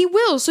 Actually, he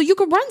will, so you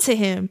can run to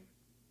him.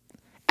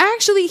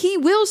 Actually, he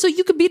will, so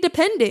you could be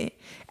dependent.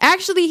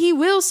 Actually, he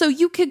will, so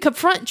you can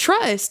confront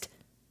trust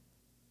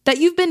that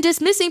you've been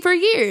dismissing for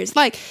years.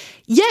 Like,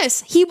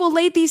 yes, he will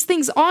lay these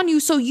things on you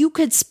so you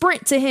could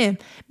sprint to him,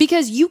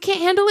 because you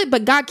can't handle it,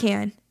 but God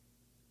can.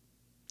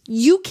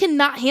 You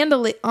cannot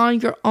handle it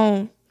on your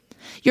own.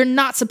 You're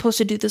not supposed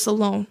to do this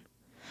alone.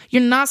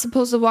 You're not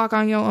supposed to walk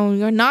on your own.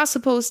 You're not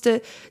supposed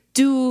to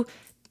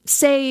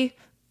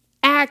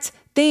act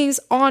things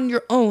on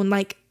your own.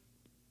 Like,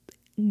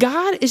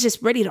 God is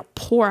just ready to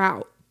pour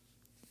out.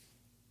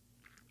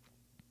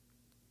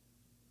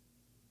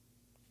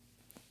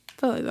 I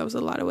felt like that was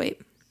a lot of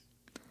weight.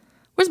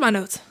 Where's my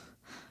notes?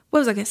 What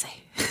was I going to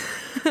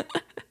say?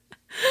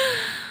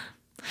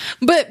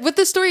 But with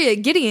the story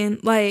of Gideon,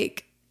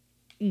 like,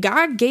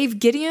 God gave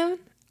Gideon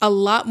a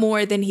lot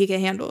more than he could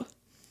handle.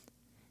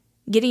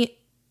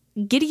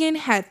 Gideon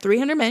had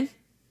 300 men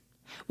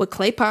with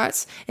clay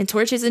pots and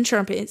torches and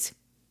trumpets.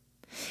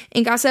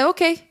 And God said,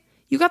 okay,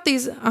 you got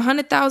these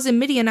 100,000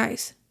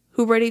 Midianites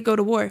who are ready to go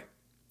to war.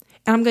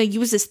 And I'm going to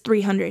use this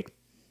 300.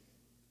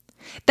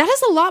 That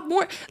is a lot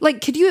more.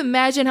 Like, could you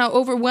imagine how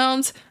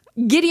overwhelmed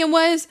Gideon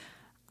was?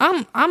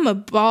 I'm a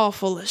ball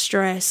full of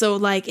stress. So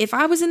like if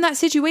I was in that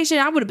situation,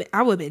 I would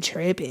have been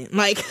tripping.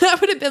 Like I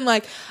would have been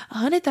like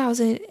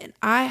 100,000 and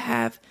I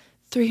have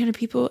 300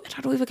 people and I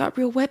don't even got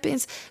real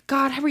weapons.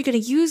 God, how are we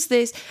going to use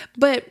this?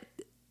 But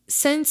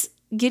since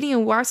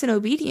Gideon walks in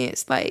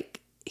obedience, like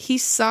he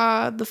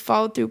saw the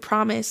follow through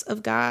promise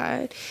of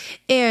God.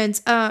 And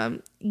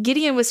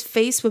Gideon was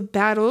faced with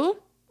battle.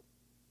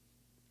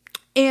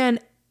 And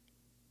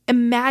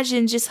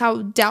imagine just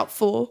how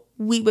doubtful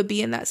we would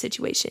be in that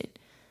situation.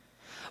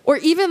 Or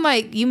even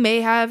like you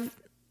may have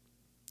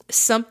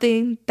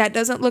something that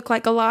doesn't look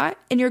like a lot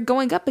and you're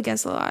going up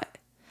against a lot.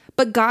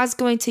 But God's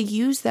going to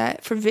use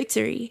that for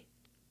victory.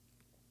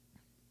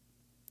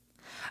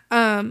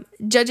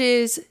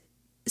 Judges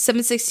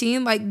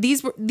 7:16, like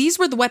these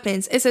were the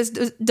weapons. It says,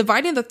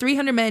 dividing the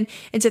 300 men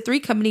into 3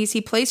 companies, he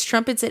placed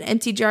trumpets and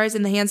empty jars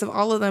in the hands of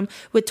all of them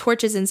with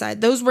torches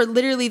inside. Those were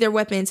literally their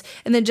weapons.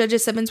 And then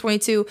Judges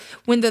 7:22,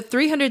 when the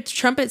 300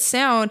 trumpets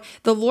sound,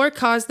 the Lord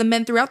caused the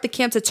men throughout the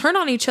camp to turn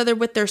on each other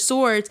with their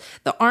swords.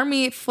 The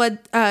army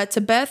fled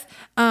to Beth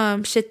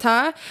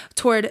Shittah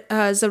toward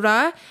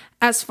Zerah,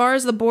 as far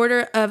as the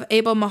border of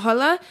Abel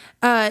Mahala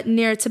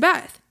near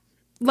Tabbath.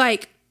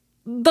 Like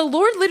the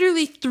Lord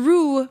literally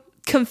threw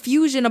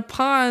confusion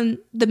upon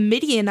the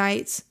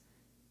Midianites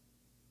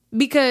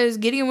because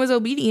Gideon was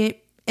obedient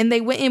and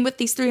they went in with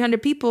these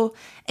 300 people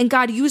and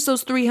God used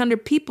those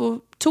 300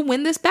 people to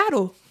win this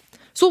battle.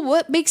 So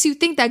what makes you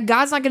think that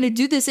God's not going to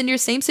do this in your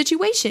same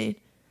situation?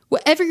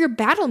 Whatever your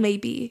battle may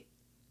be.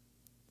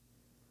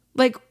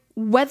 Like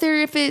whether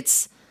if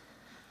it's,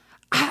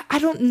 I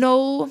don't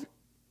know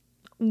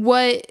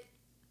what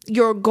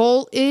your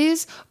goal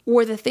is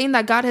or the thing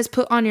that God has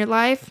put on your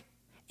life,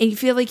 and you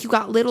feel like you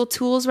got little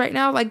tools right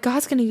now, like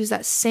God's going to use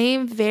that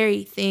same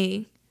very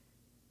thing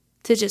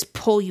to just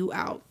pull you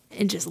out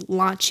and just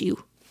launch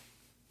you.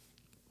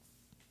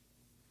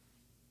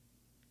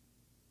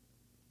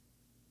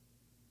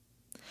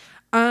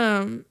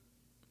 The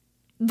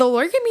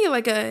Lord gave me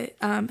like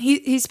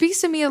he speaks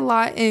to me a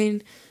lot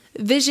in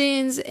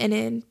visions and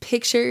in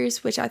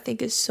pictures, which I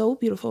think is so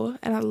beautiful.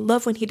 And I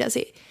love when he does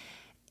it.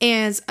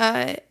 And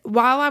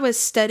while I was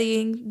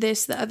studying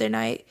this the other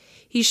night,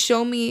 he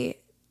showed me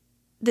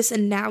this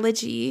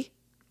analogy.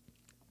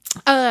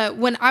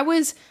 When I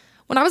was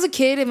a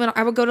kid and when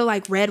I would go to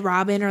like Red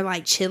Robin or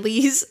like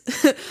Chili's,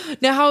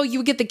 now how you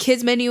would get the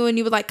kids menu and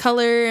you would like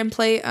color and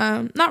play,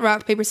 not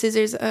rock, paper,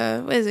 scissors,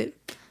 what is it?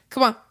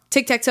 Come on,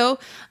 tic-tac-toe.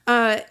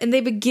 And they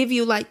would give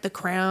you like the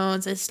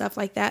crowns and stuff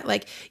like that.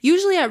 Like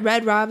usually at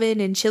Red Robin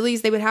and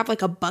Chili's, they would have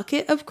like a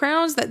bucket of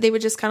crowns that they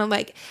would just kind of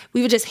like,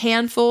 we would just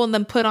handful and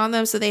then put on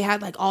them. So they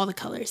had like all the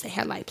colors. They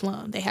had like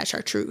plum, they had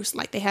chartreuse,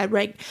 like they had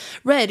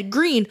red,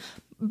 green,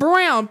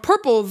 brown,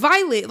 purple,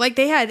 violet, like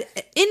they had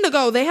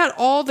indigo, they had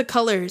all the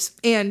colors,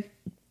 and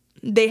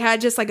they had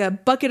just like a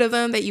bucket of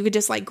them that you could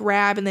just like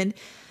grab. And then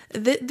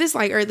this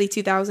like early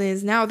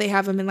 2000s, now they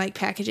have them in like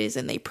packages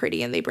and they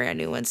pretty and they brand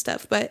new and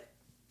stuff. But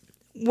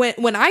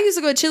when I used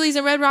to go to Chili's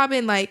and Red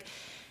Robin, like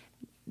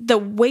the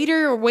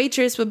waiter or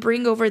waitress would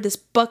bring over this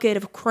bucket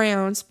of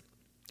crowns,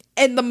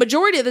 and the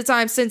majority of the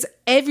time, since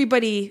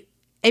everybody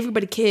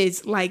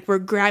kids like were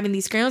grabbing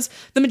these crayons,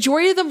 the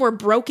majority of them were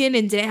broken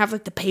and didn't have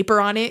like the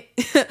paper on it.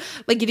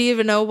 Like you didn't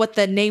even know what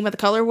the name of the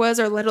color was,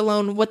 or let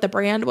alone what the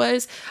brand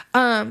was.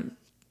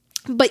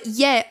 But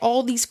yet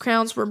all these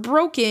crayons were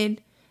broken,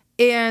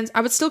 and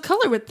I would still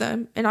color with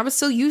them, and I would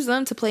still use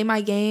them to play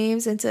my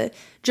games and to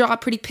draw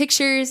pretty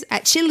pictures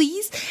at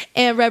Chili's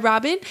and Red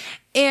Robin.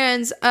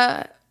 And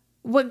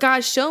what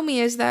God showed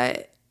me is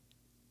that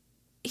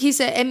he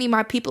said, Emmy,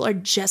 my people are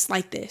just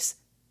like this.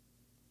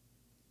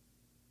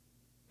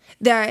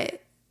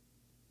 That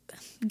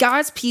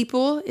God's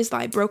people is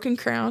like broken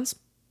crowns,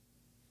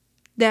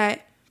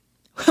 that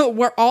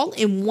we're all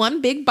in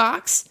one big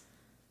box.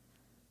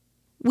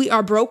 We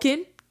are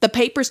broken. The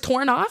paper's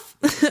torn off.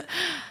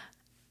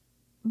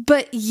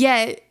 But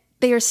yet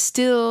they are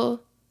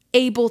still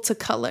able to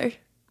color.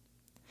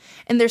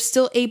 And they're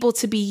still able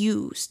to be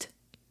used.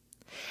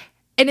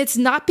 And it's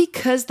not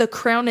because the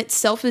crown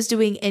itself is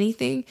doing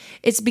anything.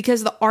 It's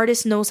because the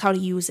artist knows how to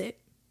use it.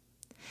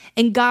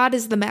 And God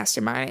is the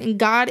mastermind, and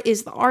God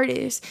is the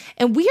artist.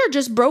 And we are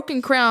just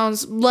broken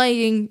crowns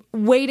laying,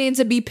 waiting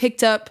to be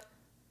picked up.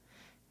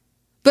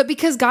 But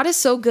because God is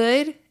so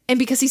good, and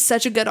because he's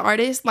such a good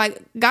artist,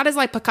 like God is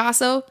like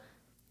Picasso,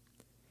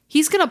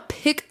 he's going to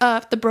pick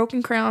up the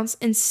broken crowns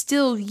and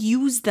still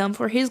use them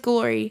for his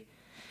glory.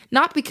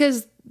 Not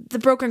because the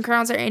broken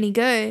crowns are any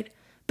good,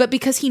 but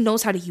because he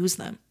knows how to use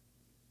them.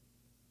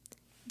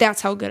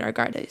 That's how good our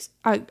God is.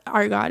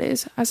 Our God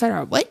is. I said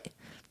our what?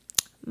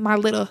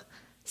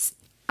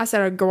 I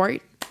said our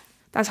God.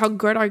 That's how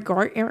good our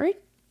God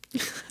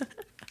is.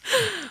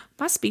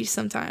 My speech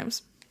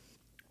sometimes.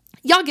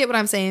 Y'all get what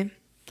I'm saying.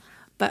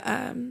 But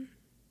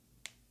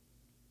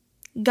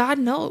God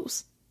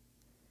knows.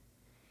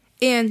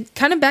 And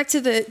kind of back to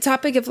the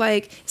topic of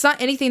like, it's not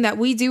anything that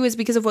we do, is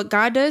because of what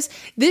God does.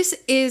 This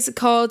is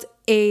called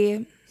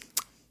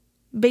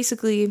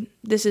basically,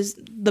 this is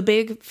the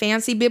big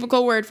fancy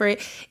biblical word for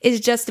it,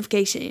 is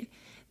justification.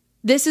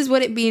 This is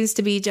what it means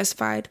to be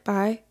justified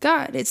by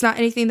God. It's not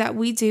anything that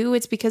we do.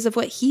 It's because of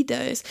what he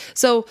does.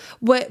 So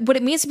what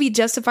it means to be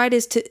justified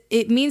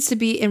it means to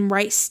be in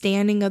right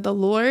standing of the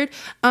Lord.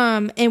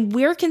 And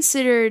we're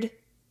considered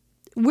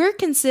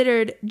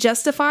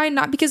justified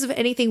not because of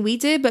anything we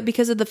did, but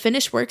because of the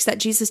finished works that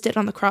Jesus did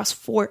on the cross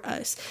for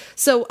us.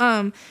 So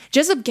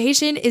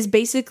justification is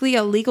basically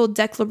a legal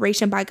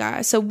declaration by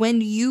God. So when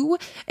you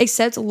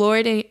accept the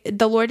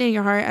Lord in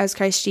your heart as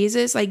Christ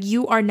Jesus, like,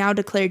 you are now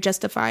declared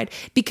justified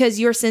because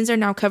your sins are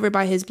now covered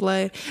by his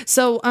blood.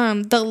 So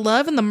the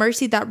love and the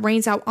mercy that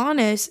rains out on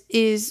us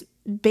is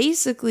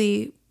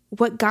basically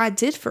what God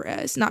did for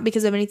us, not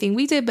because of anything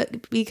we did,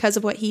 but because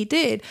of what he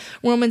did.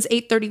 Romans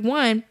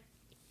 8:31,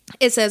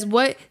 it says,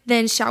 what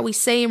then shall we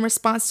say in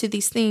response to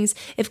these things?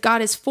 If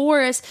God is for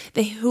us,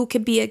 then who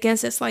could be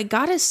against us? Like,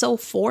 God is so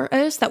for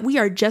us that we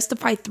are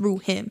justified through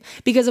him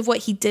because of what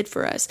he did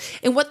for us.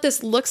 And what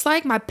this looks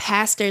like, my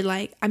pastor,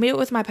 like, I meet it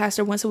with my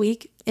pastor once a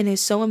week, and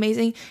it's so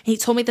amazing. And he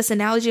told me this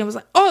analogy, and I was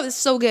like, oh, this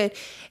is so good.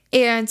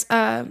 And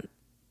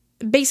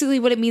basically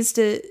what it means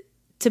to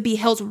be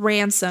held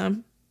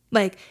ransom.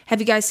 Like, have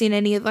you guys seen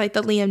any of, like,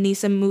 the Liam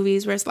Neeson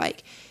movies where it's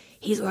like,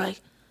 he's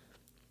like,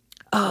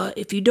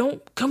 if you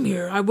don't come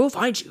here, I will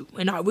find you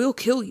and I will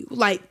kill you.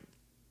 Like,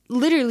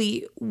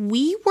 literally,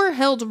 we were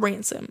held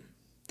ransom.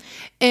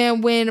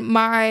 And when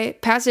my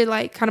pastor,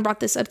 like, kind of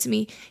brought this up to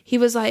me, he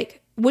was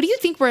like, what do you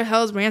think we're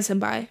held ransom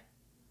by?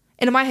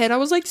 And in my head, I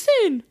was like,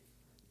 sin.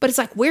 But it's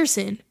like, we're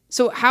sin.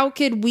 So how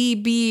could we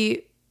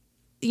be,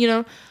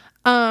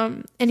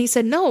 and he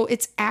said, no,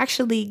 it's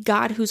actually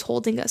God who's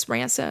holding us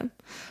ransom.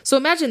 So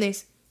imagine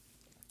this.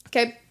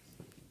 Okay.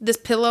 This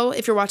pillow,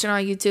 if you're watching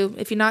on YouTube,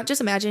 if you're not,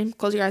 just imagine,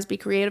 close your eyes, be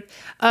creative.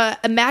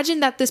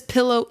 Imagine that this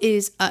pillow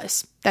is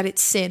us, that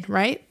it's sin,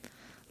 right?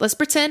 Let's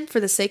pretend,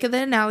 for the sake of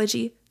the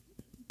analogy,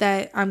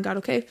 that I'm God,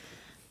 okay?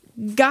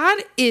 God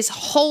is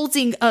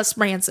holding us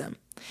ransom.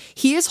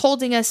 He is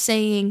holding us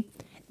saying,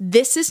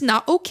 this is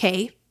not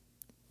okay.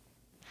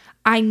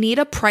 I need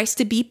a price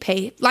to be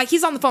paid. Like,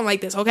 he's on the phone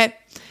like this, okay?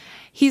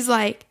 He's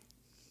like,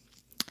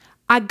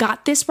 I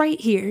got this right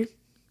here.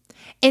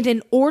 And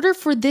in order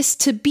for this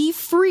to be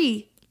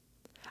free,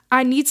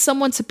 I need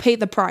someone to pay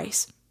the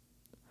price.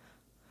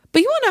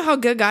 But you want to know how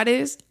good God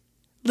is?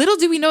 Little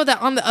do we know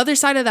that on the other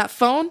side of that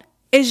phone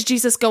is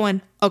Jesus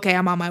going, okay,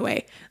 I'm on my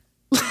way.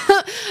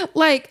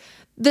 Like,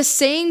 the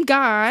same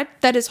God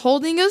that is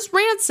holding us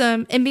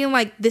ransom and being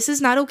like, this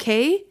is not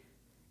okay,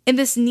 and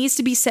this needs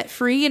to be set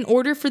free. In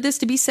order for this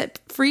to be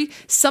set free,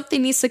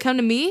 something needs to come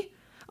to me.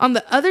 On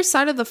the other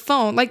side of the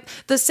phone, like,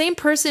 the same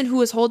person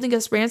who is holding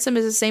us ransom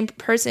is the same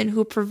person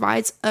who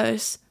provides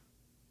us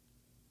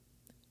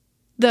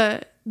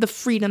the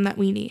freedom that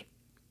we need.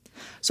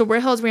 So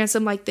we're held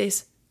ransom like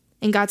this,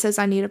 and God says,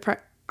 I need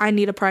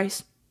a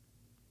price.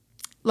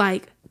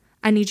 Like,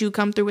 I need you to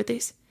come through with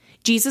this.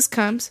 Jesus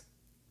comes.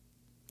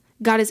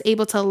 God is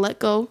able to let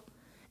go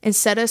and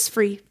set us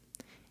free,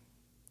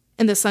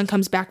 and the Son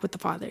comes back with the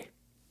Father.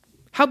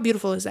 How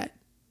beautiful is that?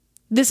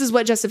 This is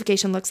what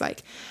justification looks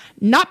like.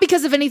 Not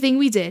because of anything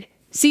we did.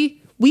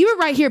 See, we were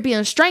right here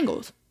being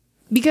strangled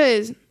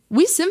because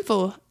we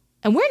sinful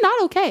and we're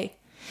not okay.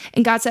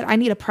 And God said, I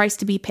need a price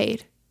to be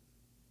paid.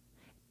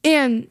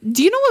 And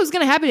do you know what was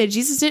going to happen if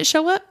Jesus didn't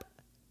show up?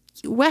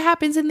 What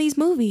happens in these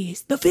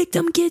movies? The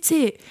victim gets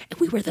it. And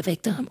we were the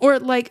victim. Or,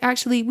 like,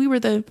 actually, we were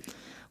the,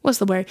 what's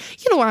the word?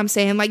 You know what I'm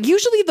saying? Like,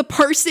 usually the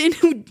person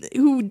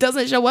who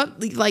doesn't show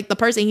up, like, the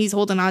person he's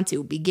holding on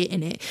to be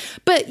getting it.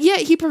 But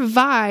yet he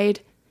provided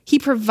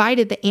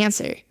the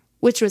answer,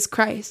 which was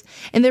Christ.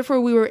 And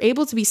therefore we were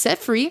able to be set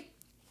free.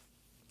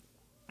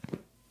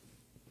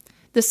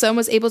 The Son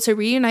was able to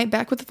reunite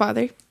back with the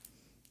Father.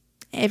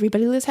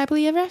 Everybody lives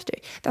happily ever after.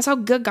 That's how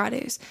good God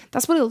is.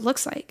 That's what it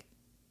looks like.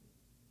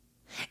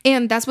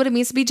 And that's what it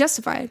means to be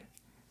justified.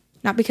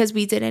 Not because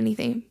we did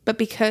anything, but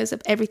because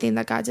of everything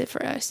that God did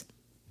for us.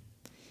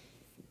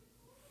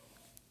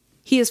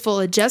 He is full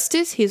of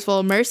justice. He is full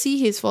of mercy.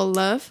 He is full of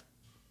love.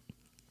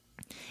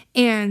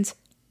 And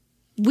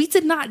we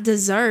did not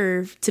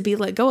deserve to be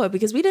let go of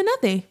because we did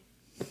nothing.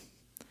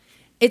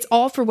 It's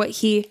all for what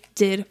he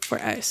did for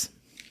us.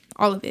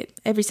 All of it.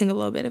 Every single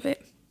little bit of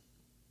it.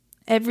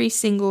 Every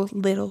single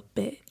little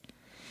bit.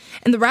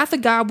 And the wrath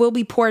of God will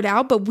be poured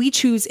out, but we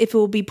choose if it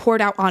will be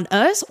poured out on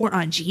us or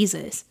on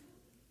Jesus.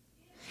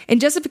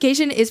 And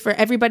justification is for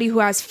everybody who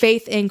has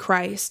faith in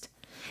Christ.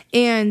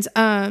 And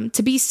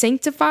to be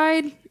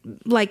sanctified,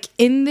 like,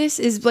 in this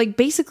is, like,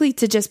 basically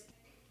to just,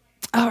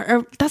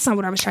 or that's not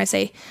what I was trying to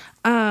say.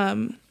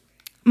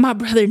 My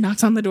brother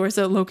knocked on the door,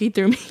 so Loki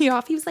threw me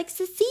off. He was like,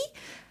 sissy?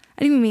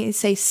 I didn't even mean to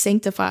say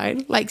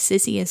sanctified. Like,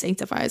 sissy and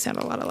sanctified sound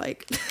a lot of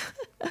like.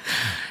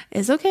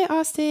 It's okay,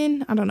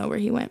 Austin. I don't know where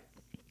he went.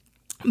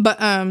 But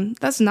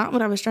that's not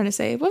what I was trying to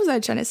say. What was I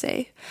trying to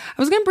say?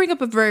 I was going to bring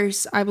up a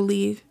verse, I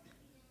believe.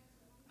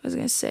 I was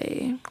going to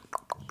say,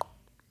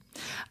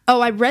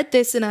 oh, I read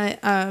this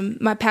and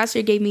my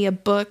pastor gave me a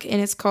book,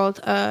 and it's called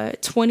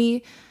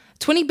 20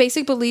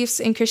 Basic Beliefs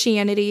in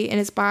Christianity, and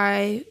it's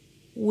by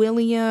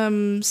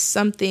William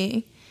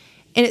something.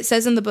 And it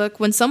says in the book,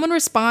 when someone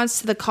responds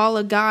to the call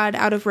of God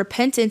out of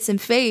repentance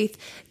and faith,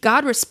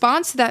 God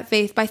responds to that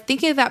faith by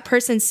thinking of that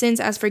person's sins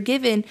as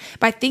forgiven,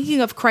 by thinking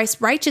of Christ's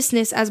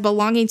righteousness as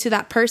belonging to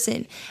that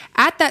person.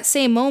 At that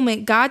same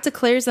moment, God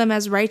declares them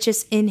as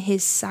righteous in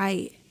his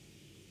sight.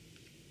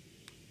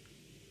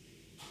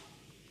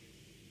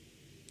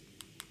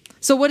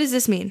 So what does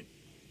this mean?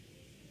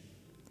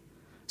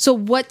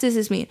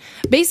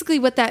 Basically,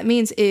 what that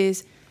means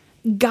is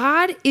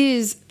God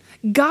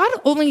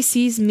only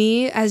sees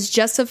me as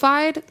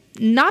justified,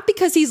 not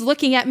because he's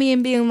looking at me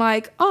and being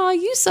like, oh,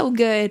 you so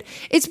good.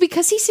 It's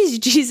because he sees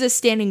Jesus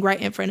standing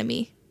right in front of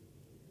me.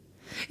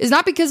 It's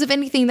not because of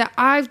anything that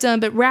I've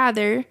done, but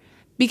rather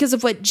because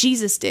of what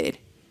Jesus did.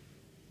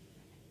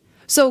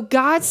 So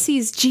God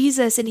sees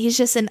Jesus and he's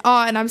just in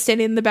awe, and I'm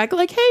standing in the back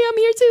like, hey, I'm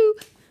here too.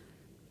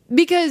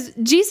 Because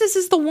Jesus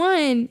is the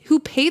one who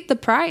paid the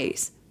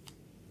price.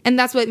 And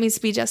that's what it means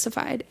to be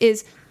justified,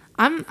 is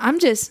I'm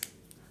just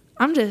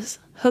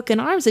hooking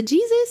arms with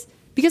Jesus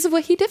because of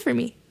what he did for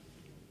me.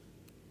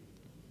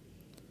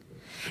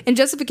 And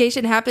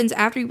justification happens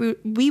after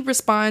we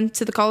respond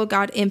to the call of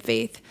God in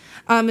faith.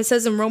 It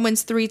says in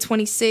Romans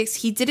 3:26,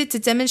 he did it to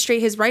demonstrate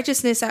his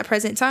righteousness at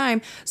present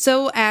time,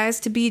 so as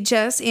to be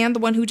just and the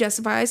one who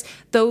justifies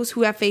those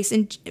who have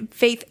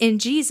faith in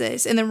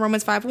Jesus. And then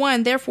Romans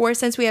 5:1, therefore,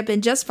 since we have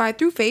been justified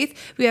through faith,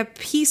 we have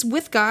peace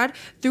with God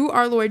through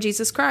our Lord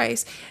Jesus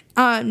Christ.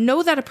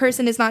 Know that a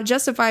person is not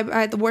justified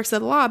by the works of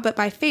the law, but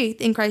by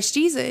faith in Christ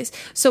Jesus.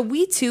 So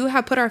we too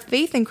have put our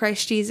faith in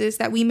Christ Jesus,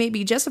 that we may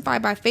be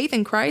justified by faith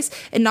in Christ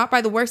and not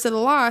by the works of the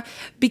law,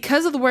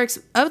 because of the works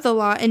of the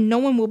law, and no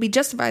one will be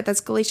justified.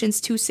 That's Galatians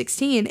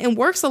 2:16. And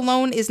works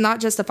alone is not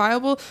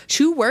justifiable.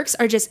 True works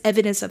are just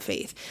evidence of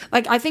faith.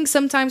 Like, I think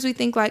sometimes we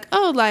think like,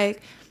 oh,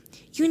 like,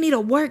 you need to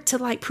work to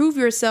like prove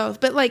yourself,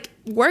 but like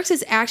works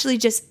is actually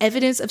just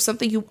evidence of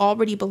something you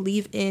already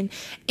believe in.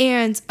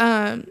 And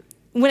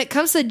when it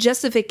comes to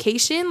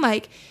justification,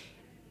 like,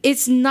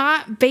 it's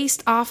not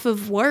based off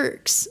of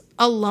works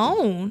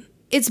alone.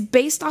 It's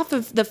based off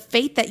of the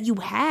faith that you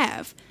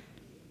have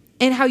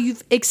and how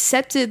you've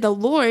accepted the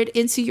Lord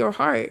into your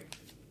heart.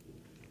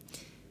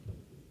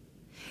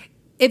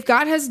 If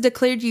God has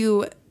declared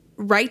you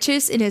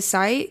righteous in his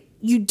sight,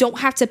 you don't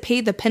have to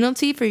pay the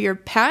penalty for your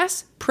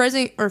past,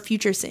 present, or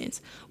future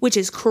sins, which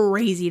is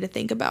crazy to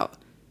think about.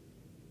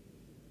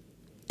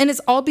 And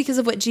it's all because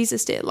of what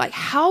Jesus did. Like,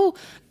 how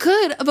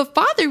good of a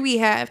Father we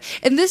have.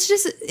 And this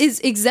just is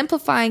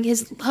exemplifying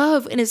his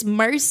love and his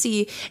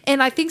mercy.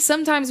 And I think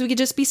sometimes we could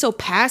just be so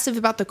passive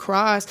about the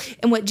cross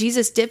and what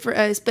Jesus did for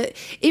us. But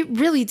it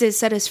really did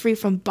set us free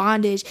from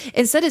bondage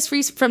and set us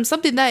free from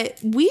something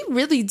that we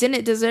really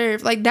didn't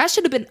deserve. Like, that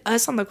should have been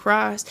us on the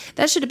cross.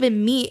 That should have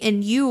been me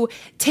and you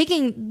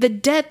taking the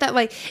death that,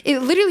 like, it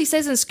literally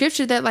says in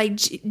scripture that, like,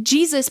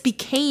 Jesus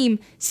became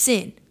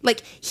sin. Like,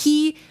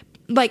 he,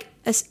 like,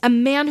 a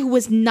man who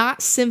was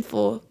not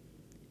sinful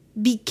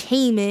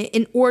became it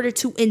in order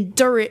to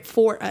endure it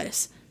for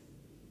us.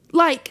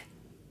 Like,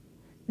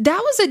 that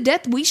was a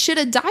death we should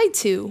have died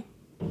to.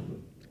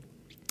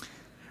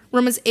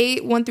 Romans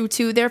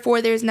 8:1-2,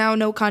 therefore there is now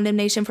no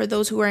condemnation for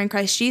those who are in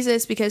Christ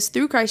Jesus, because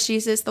through Christ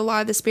Jesus, the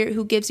law of the Spirit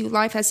who gives you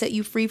life has set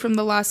you free from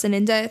the law of sin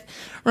and death.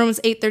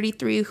 Romans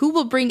 8:33, who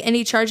will bring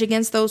any charge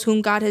against those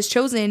whom God has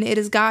chosen? It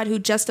is God who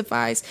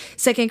justifies.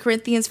 2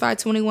 Corinthians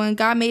 5:21,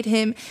 God made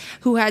him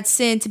who had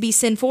sinned to be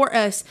sin for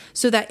us,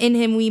 so that in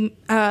him we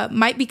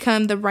might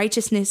become the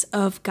righteousness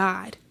of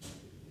God.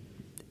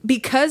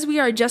 Because we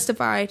are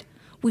justified,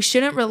 we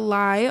shouldn't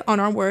rely on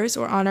our words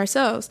or on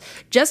ourselves.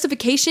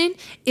 Justification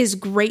is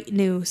great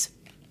news.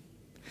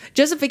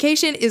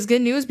 Justification is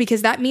good news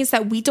because that means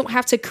that we don't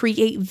have to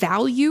create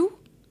value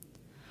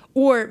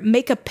or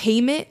make a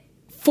payment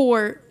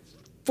for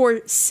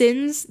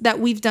sins that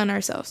we've done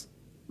ourselves.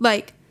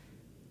 Like,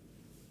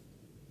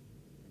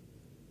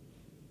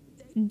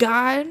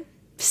 God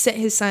sent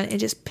his son and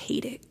just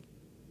paid it.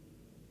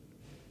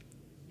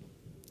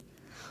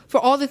 For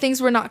all the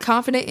things we're not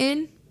confident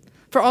in,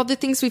 for all the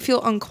things we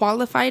feel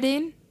unqualified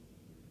in,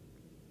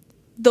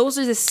 those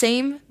are the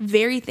same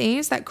very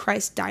things that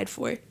Christ died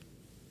for.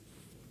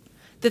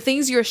 The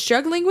things you're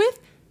struggling with,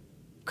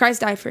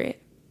 Christ died for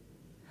it.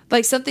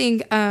 Like,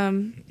 something,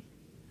 one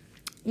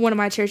of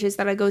my churches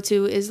that I go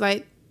to is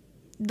like,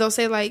 they'll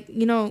say like,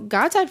 you know,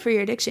 God died for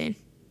your addiction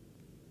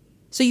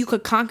so you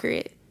could conquer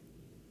it.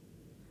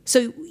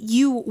 So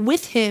you,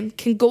 with him,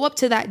 can go up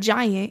to that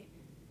giant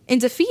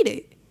and defeat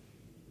it.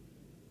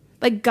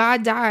 Like,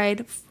 God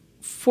died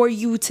for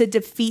you to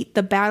defeat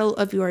the battle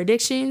of your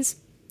addictions,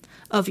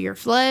 of your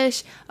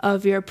flesh,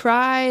 of your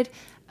pride,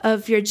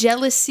 of your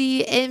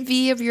jealousy,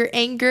 envy, of your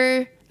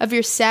anger, of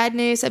your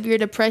sadness, of your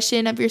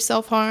depression, of your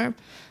self-harm.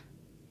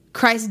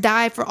 Christ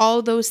died for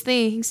all those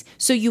things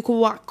so you can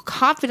walk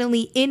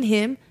confidently in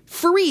him,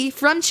 free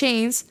from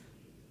chains,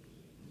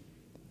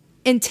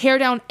 and tear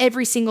down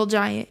every single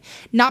giant.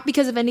 Not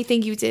because of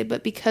anything you did,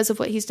 but because of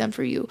what he's done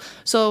for you.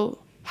 So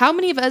how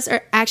many of us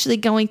are actually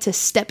going to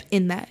step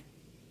in that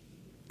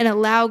and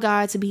allow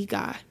God to be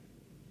God?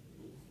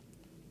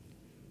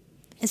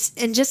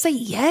 And just say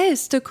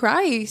yes to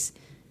Christ.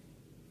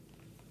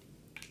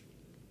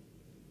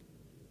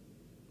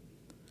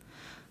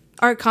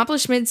 Our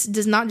accomplishments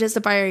does not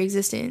justify our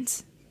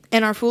existence,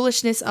 and our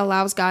foolishness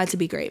allows God to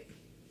be great.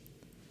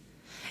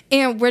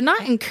 And we're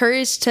not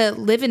encouraged to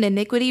live in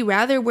iniquity.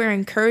 Rather, we're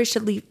encouraged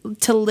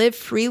to live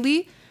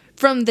freely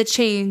from the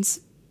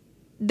chains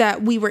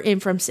that we were in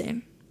from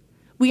sin.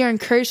 We are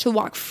encouraged to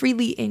walk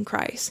freely in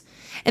Christ.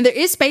 And there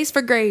is space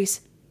for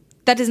grace.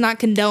 That does not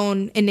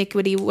condone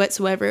iniquity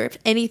whatsoever. If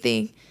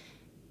anything,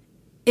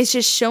 it's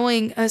just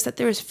showing us that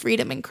there is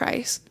freedom in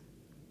Christ.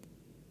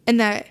 And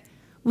that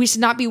we should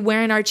not be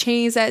wearing our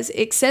chains as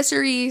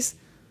accessories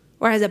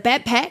or as a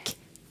backpack.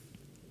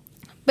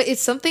 But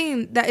it's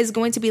something that is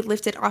going to be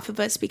lifted off of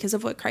us because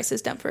of what Christ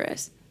has done for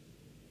us.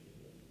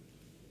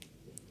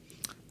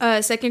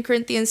 2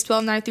 Corinthians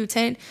 12, 9 through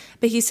 10.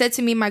 But he said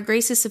to me, my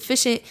grace is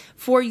sufficient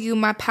for you.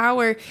 My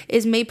power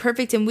is made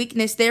perfect in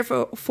weakness.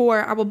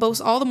 Therefore, I will boast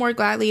all the more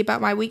gladly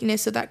about my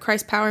weakness so that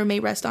Christ's power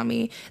may rest on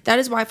me. That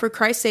is why, for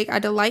Christ's sake, I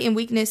delight in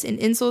weakness, in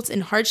insults,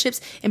 in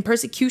hardships, in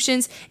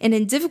persecutions, and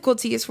in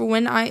difficulties. For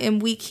when I am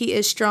weak, he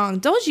is strong.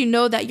 Don't you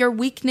know that your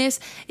weakness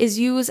is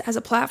used as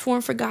a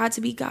platform for God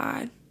to be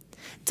God?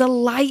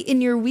 Delight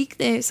in your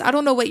weakness. I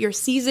don't know what your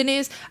season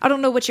is. I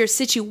don't know what your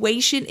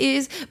situation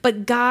is,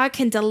 but God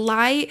can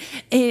delight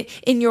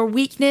in your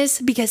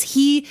weakness because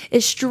he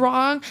is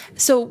strong.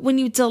 So when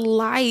you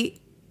delight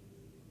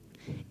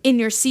in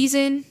your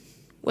season,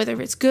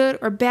 whether it's good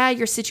or bad,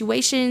 your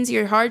situations,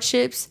 your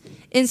hardships,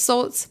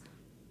 insults,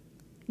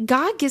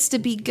 God gets to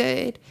be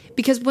good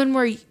because when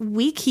we're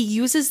weak, he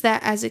uses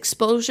that as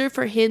exposure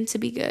for him to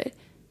be good.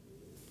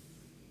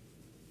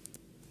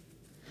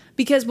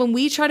 Because when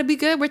we try to be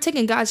good, we're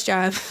taking God's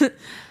job.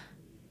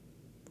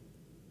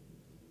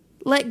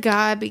 Let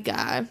God be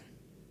God.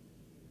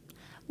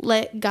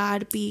 Let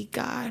God be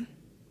God.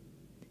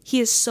 He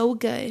is so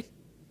good.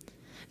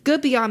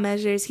 Good beyond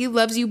measures. He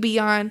loves you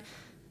beyond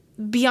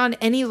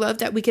any love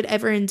that we could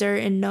ever endure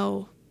and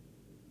know.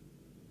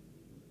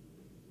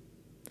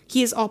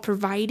 He is all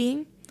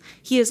providing.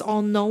 He is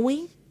all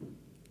knowing.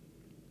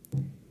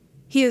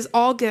 He is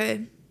all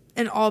good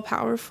and all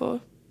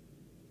powerful.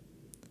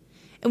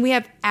 And we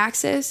have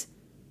access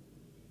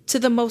to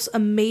the most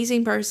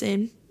amazing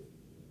person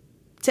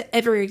to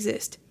ever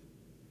exist.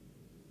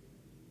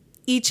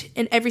 Each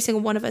and every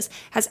single one of us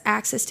has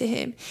access to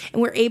him.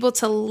 And we're able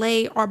to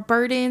lay our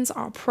burdens,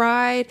 our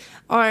pride,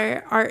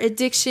 our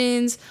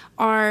addictions,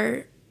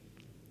 our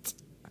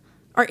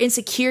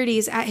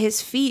insecurities at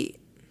his feet.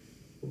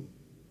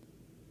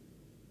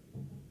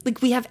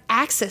 Like, we have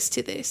access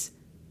to this.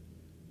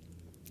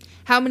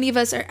 How many of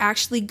us are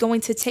actually going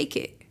to take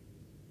it?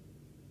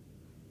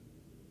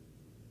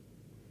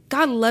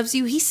 God loves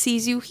you. He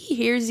sees you. He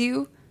hears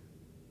you.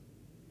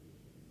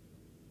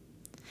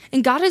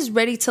 And God is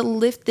ready to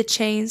lift the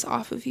chains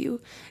off of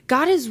you.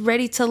 God is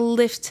ready to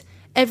lift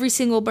every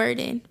single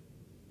burden.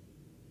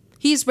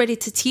 He is ready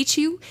to teach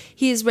you.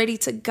 He is ready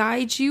to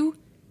guide you.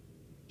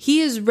 He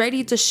is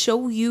ready to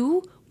show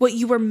you what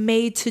you were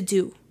made to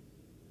do.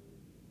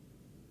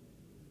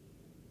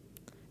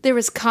 There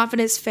is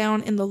confidence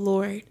found in the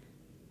Lord.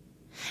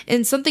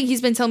 And something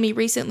he's been telling me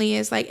recently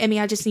is like, Emmy,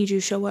 I just need you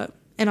to show up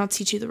and I'll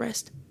teach you the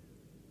rest.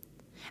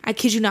 I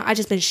kid you not, I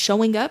just been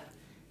showing up.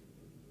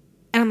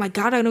 And I'm like,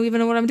 God, I don't even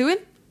know what I'm doing.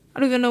 I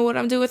don't even know what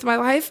I'm doing with my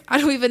life. I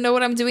don't even know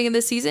what I'm doing in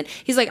this season.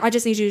 He's like, I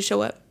just need you to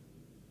show up.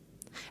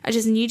 I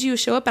just need you to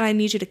show up and I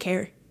need you to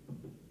care.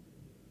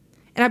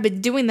 And I've been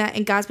doing that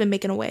and God's been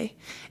making a way.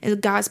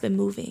 And God's been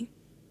moving.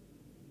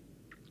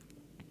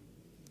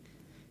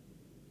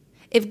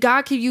 If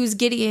God could use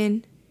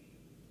Gideon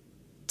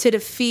to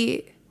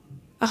defeat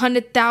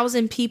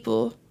 100,000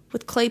 people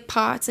with clay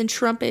pots and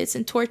trumpets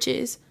and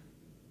torches,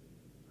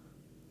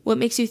 what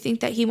makes you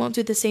think that he won't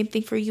do the same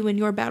thing for you in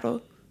your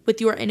battle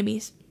with your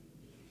enemies?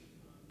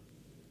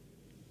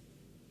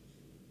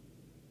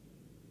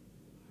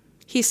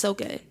 He's so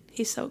good.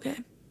 He's so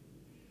good.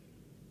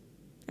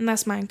 And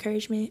that's my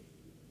encouragement.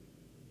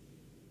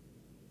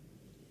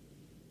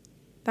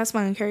 That's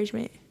my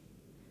encouragement.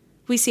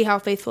 We see how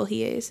faithful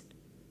he is.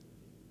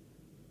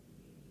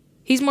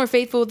 He's more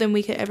faithful than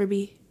we could ever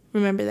be.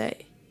 Remember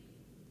that.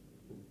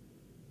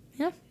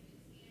 Yeah.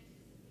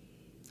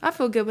 I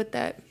feel good with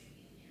that.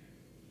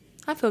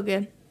 I feel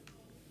good.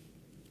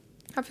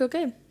 I feel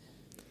good.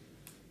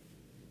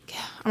 Okay,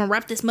 I'm going to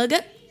wrap this mug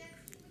up.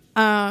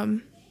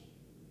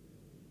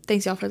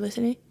 Thanks, y'all, for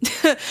listening.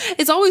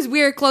 It's always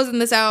weird closing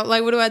this out.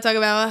 Like, what do I talk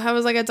about? I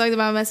was like, I talked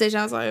about a message.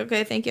 And I was like,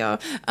 okay, thank y'all.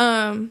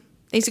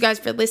 Thanks, you guys,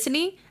 for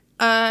listening.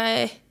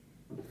 If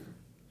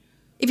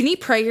you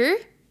need prayer,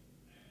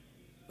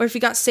 or if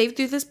you got saved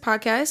through this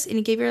podcast and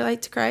you gave your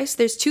life to Christ,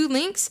 there's 2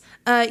 links,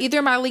 either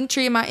in my link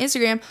tree in my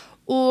Instagram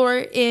or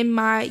in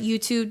my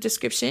YouTube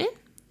description.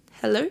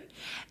 Hello.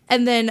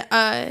 And then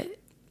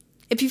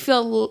if you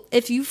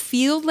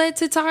feel led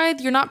to tithe,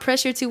 you're not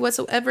pressured to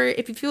whatsoever.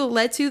 If you feel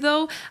led to,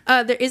 though,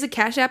 there is a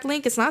Cash App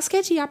link. It's not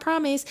sketchy, I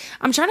promise.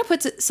 I'm trying to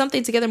put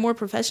something together more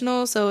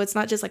professional, so it's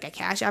not just like a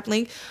Cash App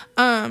link.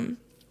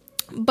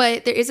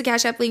 But there is a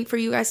Cash App link for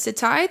you guys to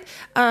tithe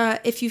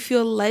if you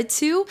feel led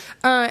to.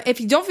 If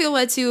you don't feel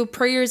led to,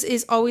 prayers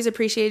is always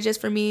appreciated just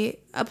for me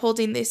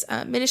upholding this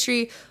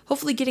ministry.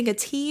 Hopefully getting a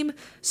team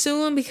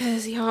soon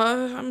because,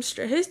 y'all, I'm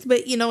stressed.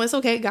 But, it's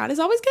okay. God is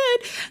always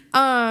good.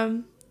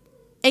 And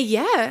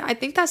yeah, I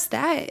think that's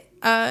that.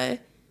 Thank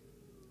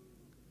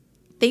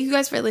you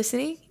guys for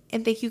listening.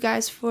 And thank you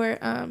guys for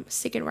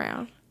sticking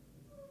around.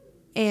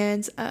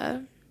 And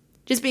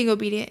just being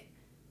obedient.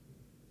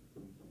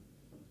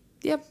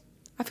 Yep.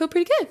 I feel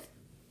pretty good.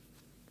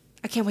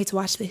 I can't wait to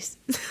watch this.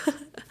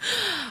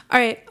 All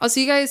right. I'll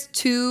see you guys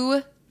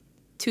 2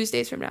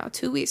 Tuesdays from now,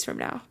 2 weeks from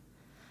now.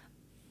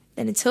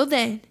 And until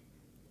then,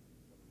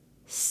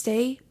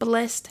 stay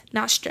blessed,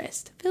 not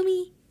stressed. Feel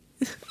me?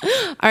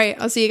 All right.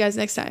 I'll see you guys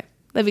next time.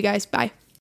 Love you guys. Bye.